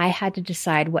meantime, I had to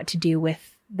decide what to do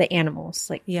with the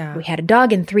animals. We had a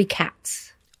dog and 3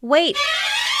 cats. Wait.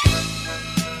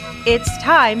 It's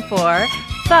time for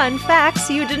fun facts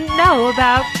you didn't know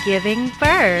about giving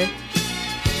birth.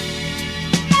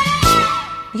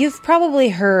 You've probably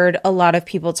heard a lot of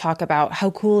people talk about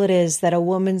how cool it is that a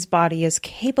woman's body is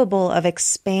capable of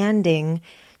expanding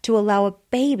to allow a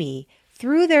baby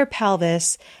through their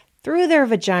pelvis, through their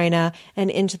vagina, and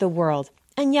into the world.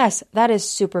 And yes, that is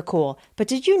super cool. But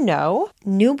did you know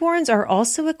newborns are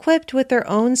also equipped with their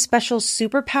own special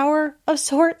superpower of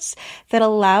sorts that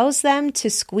allows them to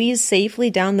squeeze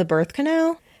safely down the birth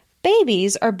canal?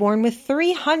 Babies are born with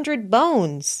 300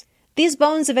 bones. These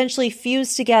bones eventually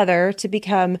fuse together to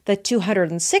become the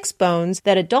 206 bones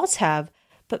that adults have,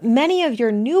 but many of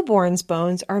your newborn's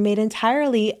bones are made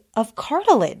entirely of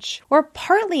cartilage or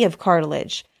partly of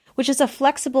cartilage, which is a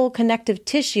flexible connective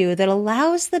tissue that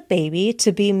allows the baby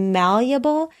to be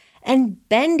malleable and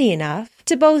bendy enough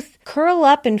to both curl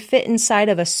up and fit inside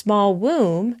of a small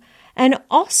womb, and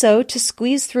also to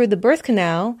squeeze through the birth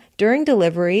canal during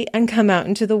delivery and come out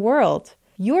into the world.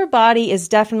 Your body is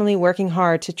definitely working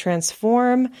hard to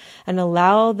transform and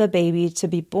allow the baby to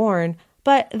be born,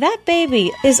 but that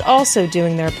baby is also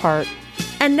doing their part.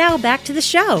 And now back to the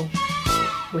show.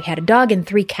 We had a dog and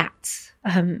 3 cats.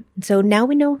 So now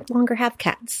we no longer have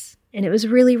cats, and it was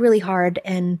really, really hard.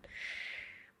 And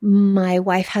my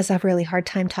wife has a really hard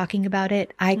time talking about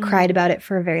it. I cried about it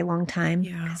for a very long time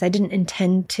because I didn't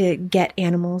intend to get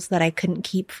animals that I couldn't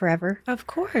keep forever. Of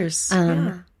course.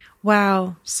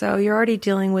 Wow. So you're already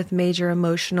dealing with major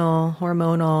emotional,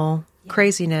 hormonal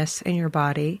craziness in your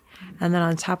body. And then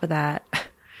on top of that,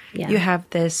 you have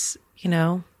this,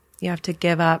 you have to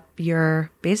give up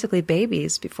your basically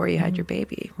babies before you had your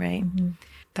baby, right? Mm-hmm.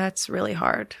 That's really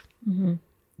hard. Mm-hmm.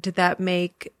 Did that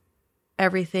make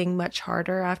everything much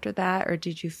harder after that? Or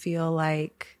did you feel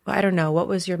like, I don't know, what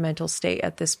was your mental state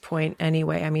at this point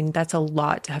anyway? I mean, that's a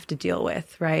lot to have to deal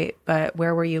with, right? But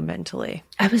where were you mentally?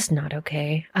 I was not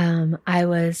okay. I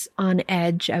was on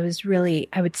edge. I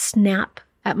would snap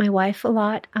at my wife a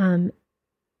lot.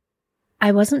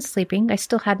 I wasn't sleeping. I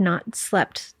still had not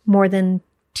slept more than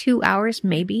 2 hours,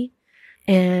 maybe.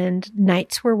 And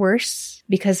nights were worse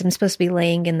because I'm supposed to be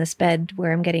laying in this bed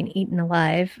where I'm getting eaten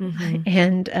alive. Mm-hmm.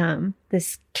 And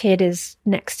this kid is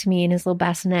next to me in his little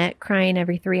bassinet crying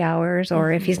every 3 hours.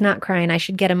 Or if he's not crying, I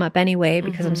should get him up anyway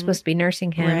because I'm supposed to be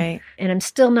nursing him. Right. And I'm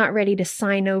still not ready to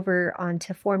sign over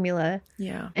onto formula.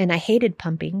 Yeah. And I hated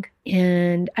pumping.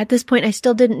 And at this point, I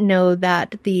still didn't know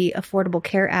that the Affordable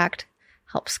Care Act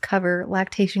helps cover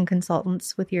lactation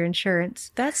consultants with your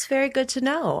insurance. That's very good to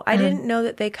know. I didn't know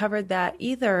that they covered that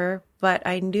either, but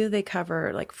I knew they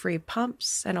cover like free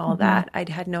pumps and all that. I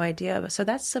had no idea. So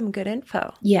that's some good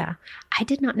info. Yeah. I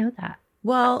did not know that.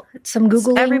 Well, some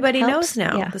Googling everybody helps. knows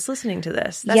now that's listening to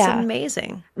this. That's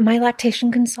amazing. My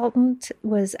lactation consultant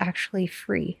was actually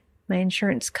free. My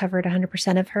insurance covered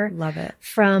 100% of her. Love it.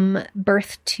 From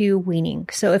birth to weaning.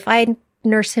 So if I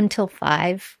nurse him till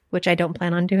 5, which I don't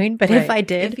plan on doing, but if I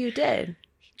did. If you did.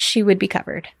 She would be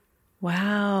covered.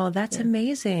 Wow, that's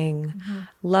amazing.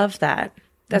 Love that.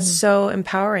 That's so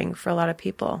empowering for a lot of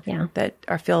people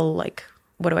that feel like,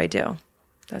 what do I do?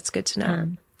 That's good to know.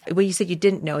 Well, you said you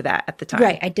didn't know that at the time.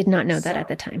 Right. I did not know that at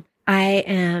the time. I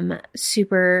am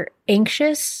super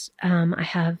anxious. I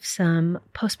have some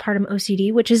postpartum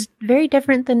OCD, which is very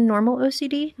different than normal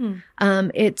OCD.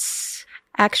 It's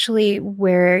actually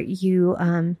where you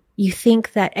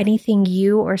think that anything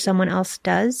you or someone else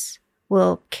does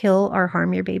will kill or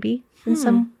harm your baby in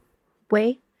some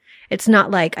way. It's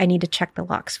not like I need to check the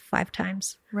locks 5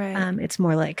 times. Right. It's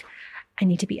more like I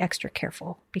need to be extra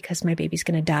careful because my baby's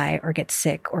going to die or get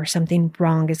sick or something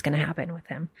wrong is going to happen with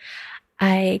him.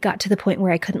 I got to the point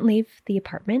where I couldn't leave the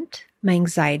apartment. My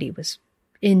anxiety was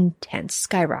intense,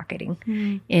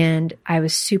 skyrocketing, and I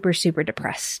was super, super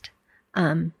depressed.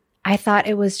 I thought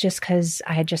it was just because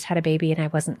I had just had a baby and I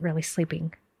wasn't really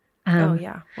sleeping.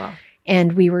 Wow.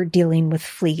 And we were dealing with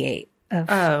Fleagate of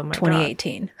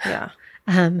 2018. God.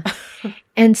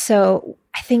 And so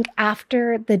I think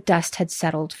after the dust had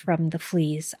settled from the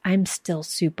fleas, I'm still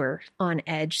super on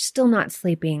edge, still not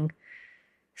sleeping,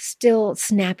 still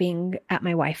snapping at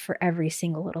my wife for every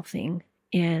single little thing.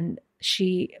 And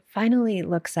she finally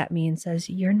looks at me and says,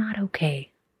 "You're not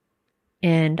okay."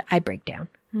 And I break down.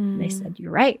 And I said,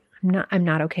 "You're right. I'm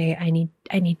not okay. I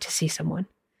need to see someone."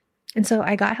 And so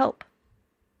I got help.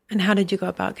 And how did you go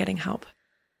about getting help?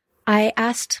 I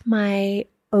asked my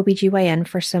OBGYN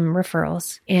for some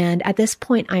referrals. And at this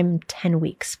point, I'm 10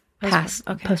 weeks past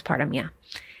postpartum. Yeah.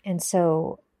 And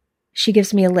so she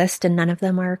gives me a list and none of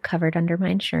them are covered under my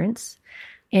insurance.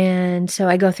 And so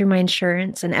I go through my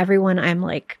insurance and everyone I'm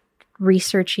like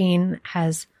researching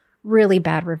has really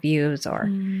bad reviews or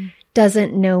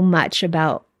doesn't know much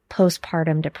about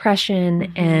postpartum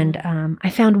depression. And I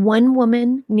found one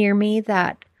woman near me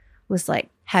that was like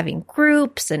having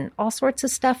groups and all sorts of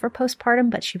stuff for postpartum,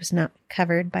 but she was not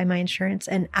covered by my insurance.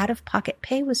 And out-of-pocket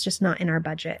pay was just not in our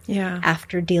budget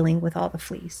after dealing with all the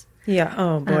fleas. Yeah.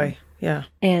 Oh, boy.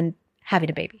 And having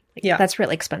a baby. That's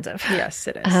really expensive. Yes,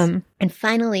 it is. And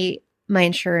finally, my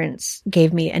insurance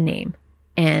gave me a name.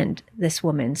 And this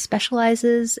woman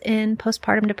specializes in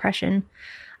postpartum depression.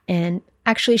 And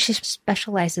actually, she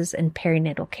specializes in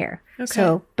perinatal care. Okay.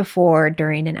 So before,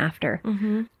 during, and after.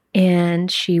 And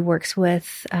she works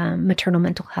with maternal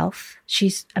mental health.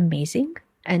 She's amazing.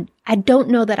 And I don't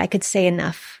know that I could say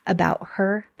enough about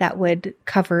her that would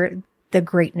cover the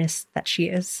greatness that she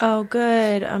is. Oh,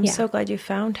 good. I'm so glad you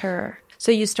found her.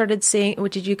 So you started seeing,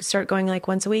 did you start going like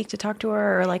once a week to talk to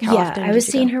her or like how often? I was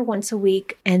seeing her once a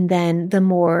week. And then the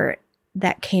more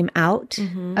that came out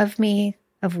of me,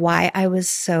 of why I was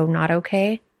so not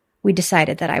okay, we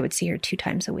decided that I would see her 2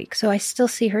 times a week. So I still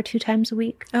see her 2 times a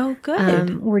week. Oh,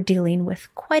 good. We're dealing with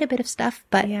quite a bit of stuff,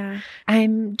 but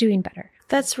I'm doing better.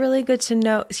 That's really good to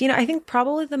know. So, I think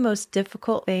probably the most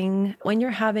difficult thing when you're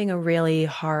having a really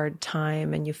hard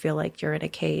time and you feel like you're in a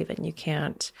cave and you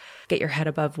can't get your head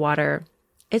above water,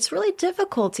 it's really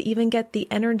difficult to even get the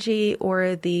energy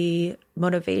or the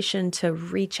motivation to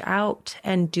reach out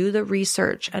and do the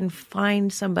research and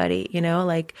find somebody,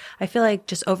 like I feel like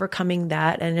just overcoming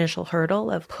that initial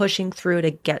hurdle of pushing through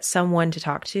to get someone to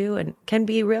talk to and can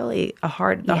be really the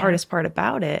hardest part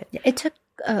about it. It took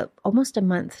almost a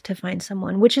month to find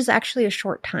someone, which is actually a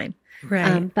short time.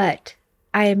 Right. But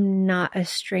I'm not a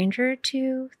stranger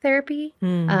to therapy.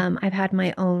 I've had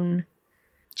my own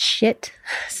shit,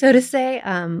 so to say,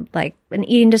 like an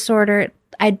eating disorder.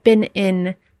 I'd been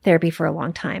in therapy for a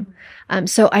long time.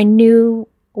 So I knew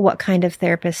what kind of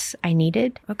therapist I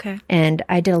needed. Okay. And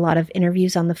I did a lot of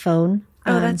interviews on the phone.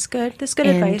 Oh, that's good. That's good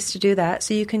advice to do that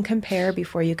so you can compare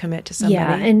before you commit to somebody.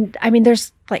 Yeah. And I mean,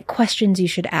 there's like questions you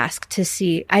should ask to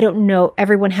see. I don't know.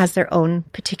 Everyone has their own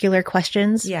particular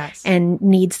questions and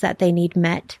needs that they need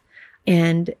met.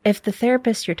 And if the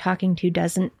therapist you're talking to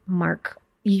doesn't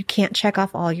you can't check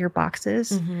off all your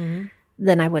boxes,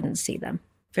 then I wouldn't see them.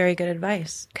 Very good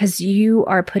advice. Because you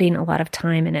are putting a lot of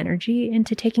time and energy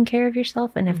into taking care of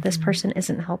yourself. And if this person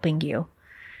isn't helping you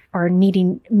or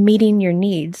meeting your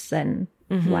needs, then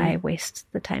Why waste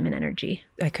the time and energy?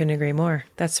 I couldn't agree more.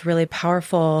 That's really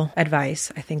powerful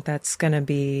advice. I think that's going to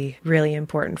be really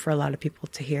important for a lot of people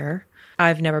to hear.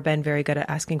 I've never been very good at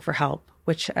asking for help,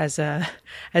 which as a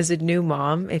new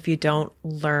mom, if you don't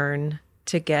learn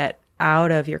to get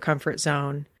out of your comfort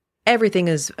zone, everything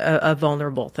is a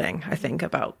vulnerable thing, I think,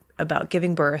 about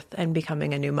giving birth and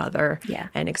becoming a new mother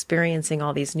and experiencing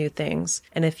all these new things.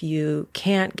 And if you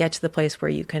can't get to the place where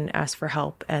you can ask for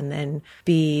help and then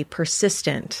be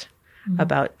persistent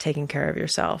about taking care of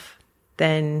yourself,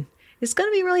 then it's going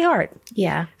to be really hard.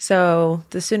 Yeah. So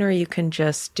the sooner you can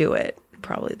just do it,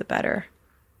 probably the better.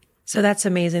 So that's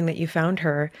amazing that you found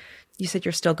her. You said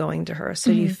you're still going to her.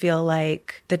 So do you feel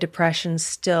like the depression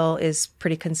still is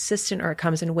pretty consistent, or it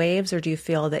comes in waves, or do you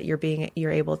feel that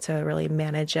you're able to really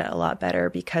manage it a lot better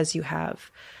because you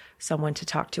have someone to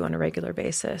talk to on a regular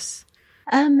basis?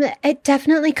 It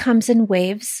definitely comes in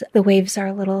waves. The waves are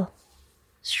a little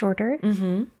shorter.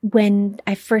 When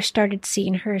I first started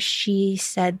seeing her, she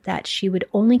said that she would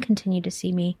only continue to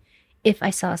see me if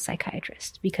I saw a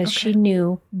psychiatrist, because she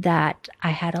knew that I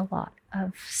had a lot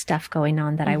of stuff going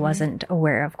on that I wasn't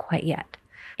aware of quite yet.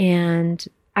 And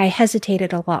I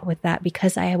hesitated a lot with that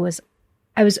because I was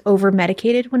over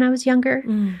medicated when I was younger.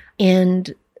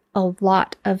 And a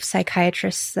lot of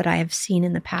psychiatrists that I have seen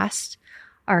in the past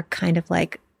are kind of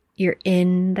like, you're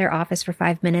in their office for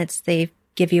 5 minutes, they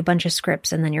give you a bunch of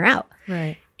scripts, and then you're out.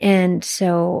 Right. And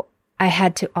so I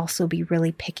had to also be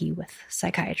really picky with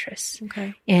psychiatrists.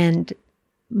 Okay. And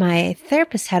my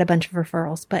therapist had a bunch of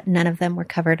referrals, but none of them were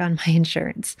covered on my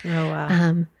insurance. Oh,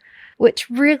 wow. Which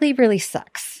really, really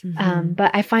sucks.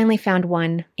 But I finally found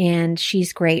one, and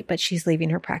she's great, but she's leaving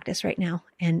her practice right now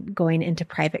and going into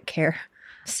private care.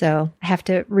 So I have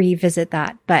to revisit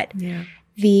that. But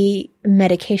the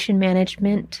medication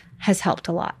management has helped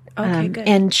a lot. Okay, good.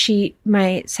 And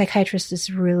my psychiatrist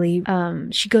is really,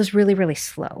 she goes really, really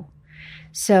slow.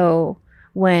 So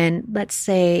when, let's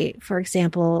say, for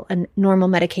example, a normal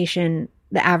medication,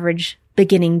 the average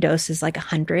beginning dose is like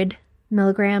 100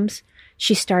 milligrams.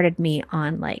 She started me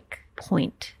on like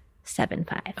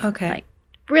 0.75. Okay. Like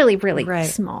really, really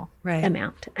small Right.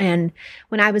 amount. And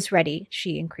when I was ready,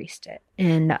 she increased it.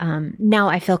 And now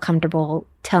I feel comfortable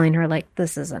telling her, like,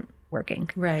 this isn't working.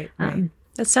 Right.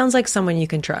 That sounds like someone you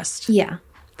can trust. Yeah.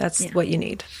 That's what you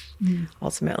need,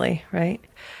 ultimately, right?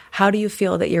 How do you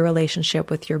feel that your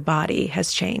relationship with your body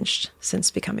has changed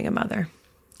since becoming a mother,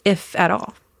 if at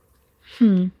all?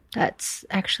 That's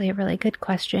actually a really good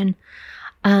question.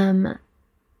 So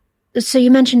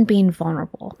you mentioned being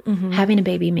vulnerable. Having a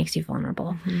baby makes you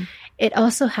vulnerable. It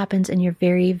also happens in your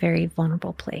very, very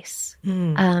vulnerable place.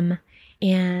 And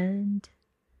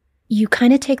you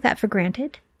kind of take that for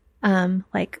granted.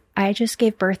 Like, I just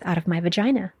gave birth out of my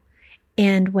vagina.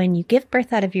 And when you give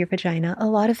birth out of your vagina, a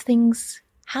lot of things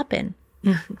happen.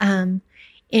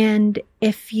 And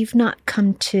if you've not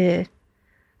come to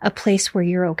a place where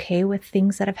you're okay with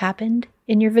things that have happened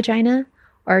in your vagina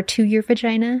or to your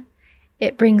vagina,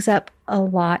 it brings up a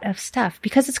lot of stuff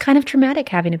because it's kind of traumatic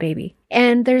having a baby.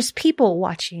 And there's people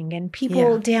watching and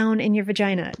people down in your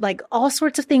vagina. Like, all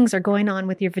sorts of things are going on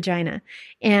with your vagina.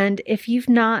 And if you've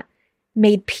not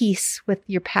made peace with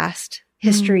your past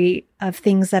history of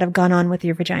things that have gone on with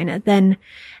your vagina, then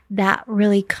that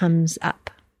really comes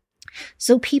up.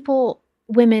 So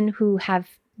women who have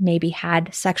maybe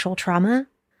had sexual trauma,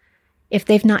 if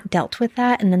they've not dealt with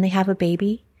that and then they have a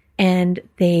baby and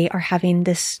they are having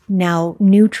this now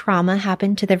new trauma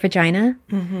happen to their vagina,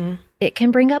 it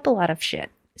can bring up a lot of shit.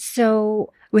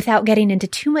 So without getting into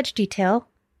too much detail,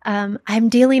 I'm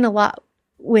dealing a lot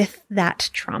with that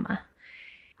trauma.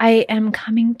 I am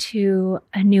coming to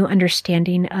a new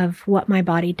understanding of what my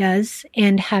body does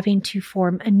and having to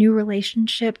form a new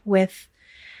relationship with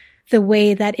the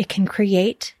way that it can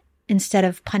create instead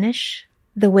of punish,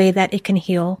 the way that it can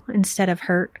heal instead of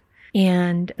hurt,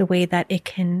 and the way that it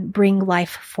can bring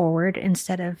life forward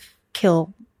instead of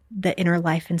kill the inner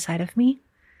life inside of me.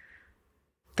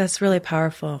 That's really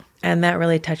powerful. And that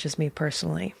really touches me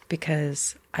personally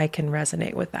because I can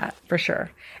resonate with that for sure.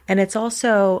 And it's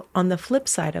also on the flip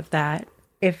side of that,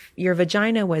 if your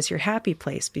vagina was your happy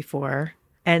place before,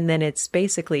 and then it's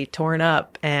basically torn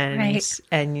up and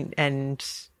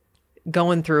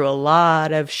going through a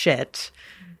lot of shit,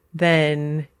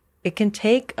 then it can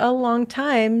take a long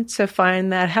time to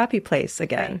find that happy place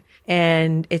again. Right.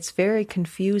 And it's very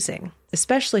confusing,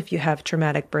 especially if you have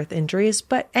traumatic birth injuries,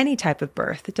 but any type of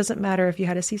birth. It doesn't matter if you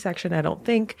had a C-section, I don't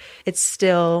think. It's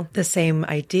still the same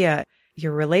idea.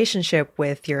 Your relationship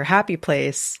with your happy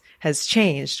place has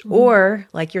changed. Or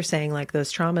like you're saying, like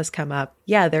those traumas come up.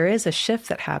 Yeah, there is a shift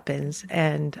that happens.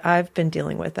 And I've been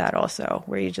dealing with that also,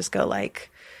 where you just go like,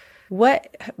 what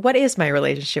is my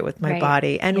relationship with my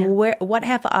body? And what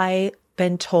have I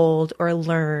been told or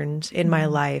learned in my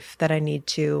life that I need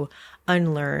to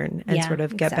unlearn and sort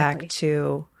of get back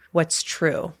to what's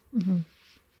true?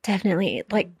 Definitely.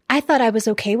 Like, I thought I was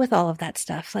okay with all of that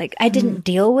stuff. Like, I didn't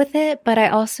deal with it, but I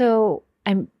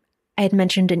had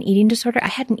mentioned an eating disorder. I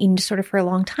had an eating disorder for a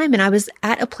long time, and I was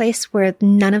at a place where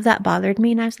none of that bothered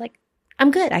me. And I was like,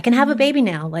 I'm good. I can have a baby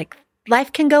now. Like,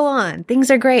 life can go on. Things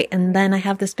are great. And then I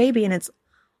have this baby, and it's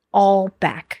all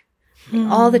back. Like,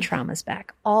 all the trauma's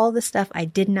back. All the stuff I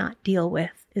did not deal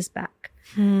with is back.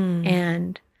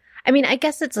 And I mean, I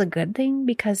guess it's a good thing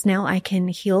because now I can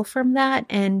heal from that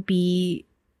and be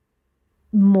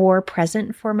more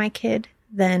present for my kid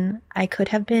than I could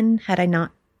have been had I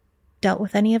not dealt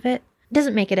with any of it. It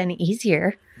doesn't make it any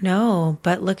easier. No,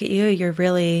 but look at you. You're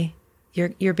really,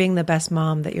 you're being the best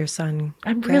mom that your son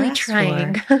I'm really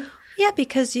trying. Yeah,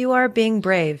 because you are being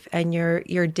brave and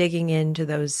you're digging into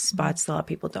those spots that a lot of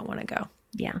people don't want to go.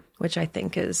 Yeah. Which I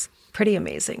think is pretty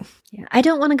amazing. Yeah. I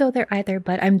don't want to go there either,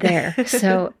 but I'm there.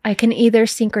 So I can either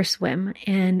sink or swim.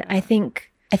 And I think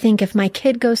if my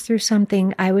kid goes through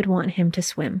something, I would want him to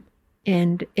swim.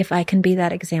 And if I can be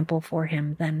that example for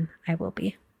him, then I will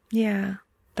be. Yeah,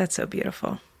 that's so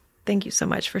beautiful. Thank you so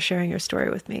much for sharing your story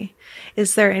with me.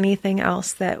 Is there anything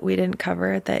else that we didn't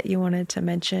cover that you wanted to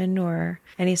mention, or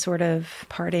any sort of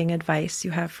parting advice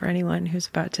you have for anyone who's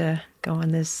about to go on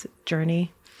this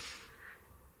journey?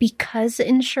 Because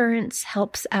insurance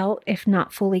helps out, if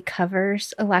not fully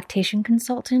covers, a lactation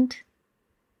consultant,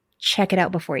 check it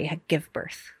out before you give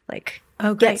birth. Like,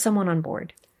 get someone on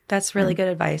board. That's really good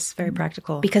advice. Very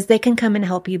practical. Because they can come and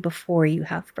help you before you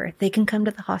have birth. They can come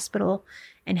to the hospital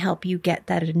and help you get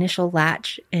that initial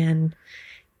latch. And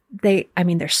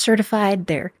they're certified.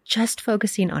 They're just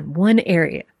focusing on one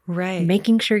area. Right.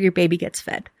 Making sure your baby gets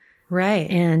fed. Right.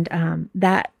 And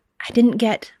that I didn't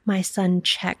get my son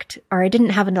checked, or I didn't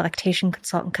have a lactation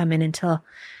consultant come in until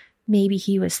maybe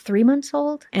he was 3 months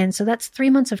old. And so that's 3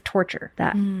 months of torture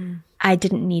that I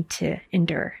didn't need to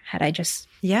endure had I just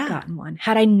gotten one.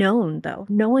 Had I known, though,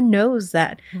 no one knows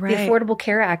that the Affordable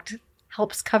Care Act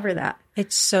helps cover that.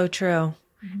 It's so true.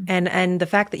 And the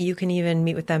fact that you can even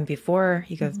meet with them before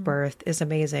you give birth is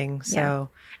amazing. So,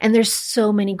 and there's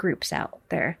so many groups out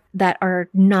there that are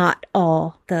not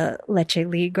all the Leche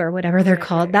League or whatever they're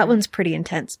called. That one's pretty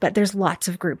intense, but there's lots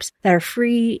of groups that are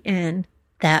free and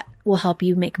that will help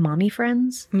you make mommy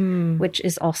friends, which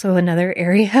is also another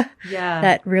area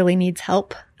that really needs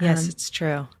help. Yes, it's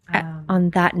true. On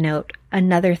that note,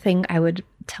 another thing I would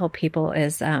tell people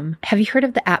is, have you heard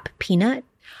of the app Peanut?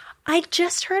 I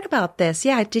just heard about this.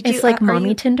 Yeah. Did you? It's like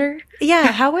Mommy Tinder.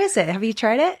 Yeah. How is it? Have you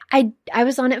tried it? I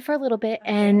was on it for a little bit,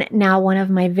 and now one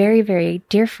of my very, very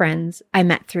dear friends I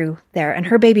met through there, and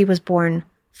her baby was born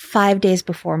 5 days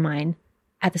before mine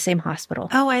at the same hospital.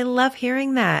 Oh, I love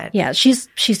hearing that. Yeah. She's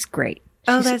great.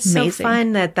 Oh, that's amazing. So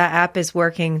fun that app is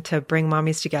working to bring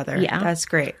mommies together. Yeah. That's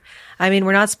great. I mean,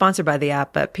 we're not sponsored by the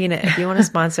app, but Peanut, if you want to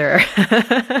sponsor,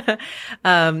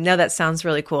 no, that sounds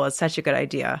really cool. It's such a good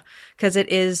idea because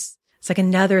it's like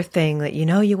another thing that,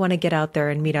 you want to get out there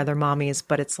and meet other mommies,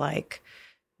 but it's like,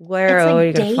 where are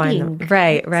you going to find them?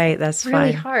 Right. That's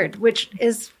really fun. Hard, which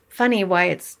is funny why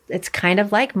it's kind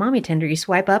of like Mommy Tinder. You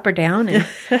swipe up or down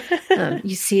and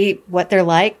you see what they're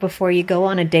like before you go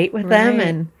on a date with them.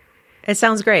 And it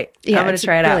sounds great. Yeah, I'm going to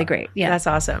try it out. Really great. Yeah. That's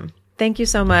awesome. Thank you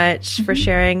so much for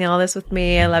sharing all this with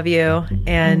me. I love you.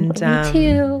 And me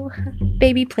too.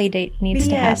 Baby play date needs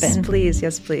to happen. Please.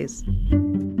 Yes, please.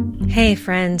 Hey,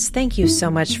 friends. Thank you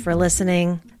so much for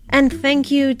listening. And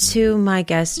thank you to my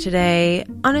guest today.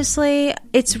 Honestly,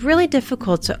 it's really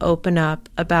difficult to open up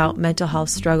about mental health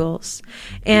struggles.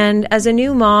 And as a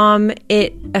new mom,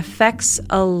 it affects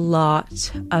a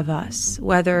lot of us,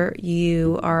 whether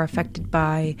you are affected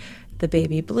by the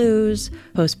baby blues,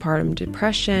 postpartum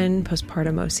depression,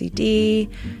 postpartum OCD,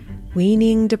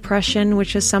 weaning depression,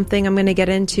 which is something I'm going to get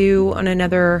into on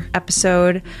another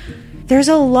episode. There's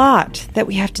a lot that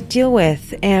we have to deal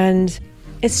with, and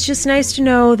it's just nice to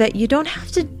know that you don't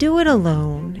have to do it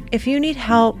alone. If you need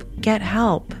help, get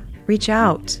help. Reach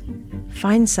out.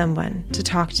 Find someone to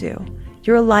talk to.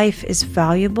 Your life is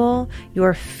valuable.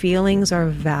 Your feelings are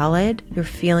valid. Your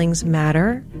feelings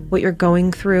matter. What you're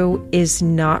going through is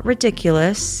not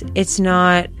ridiculous. It's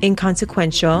not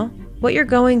inconsequential. What you're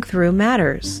going through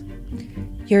matters.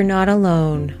 You're not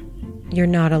alone. You're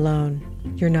not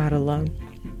alone. You're not alone.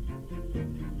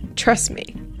 Trust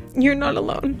me, you're not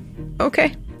alone.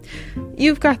 Okay?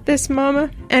 You've got this,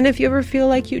 Mama, And if you ever feel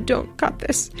like you don't got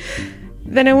this,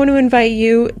 then I want to invite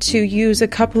you to use a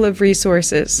couple of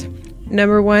resources.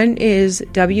 Number one is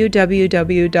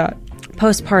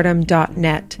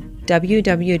www.postpartum.net.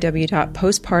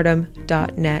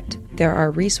 www.postpartum.net. There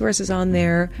are resources on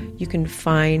there. You can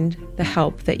find the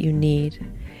help that you need.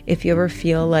 If you ever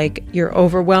feel like you're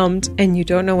overwhelmed and you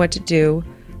don't know what to do,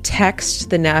 text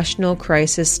the National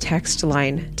Crisis Text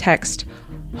Line. Text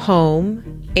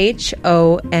HOME,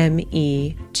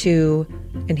 HOME, to,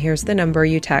 and here's the number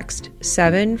you text,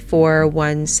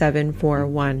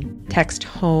 741741. Text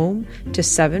HOME to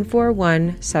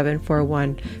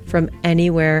 741741 from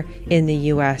anywhere in the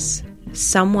U.S.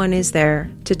 Someone is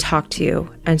there to talk to you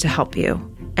and to help you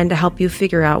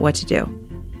figure out what to do.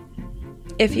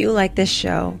 If you like this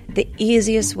show, the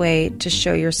easiest way to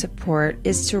show your support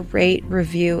is to rate,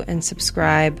 review, and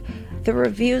subscribe. The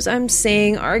reviews I'm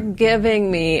seeing are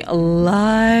giving me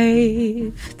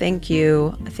life. Thank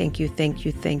you. Thank you. Thank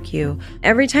you. Thank you.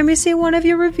 Every time I see one of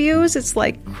your reviews, it's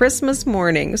like Christmas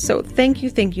morning. So thank you.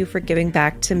 Thank you for giving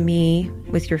back to me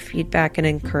with your feedback and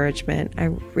encouragement. I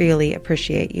really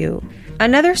appreciate you.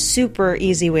 Another super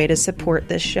easy way to support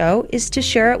this show is to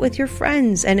share it with your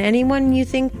friends and anyone you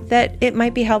think that it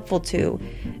might be helpful to.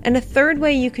 And a third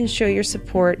way you can show your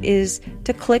support is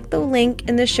to click the link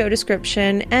in the show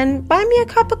description and buy me a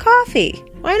cup of coffee.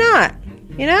 Why not?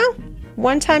 You know,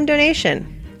 one-time donation.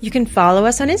 You can follow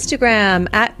us on Instagram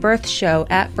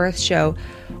 @birthshow,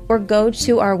 or go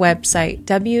to our website,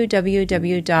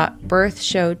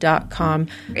 www.birthshow.com.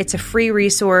 It's a free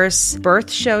resource,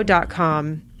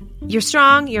 birthshow.com. You're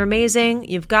strong. You're amazing.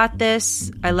 You've got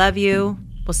this. I love you.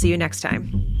 We'll see you next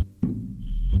time.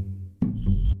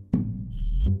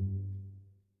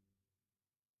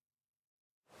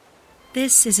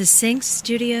 This is a Sync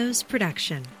Studios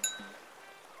production.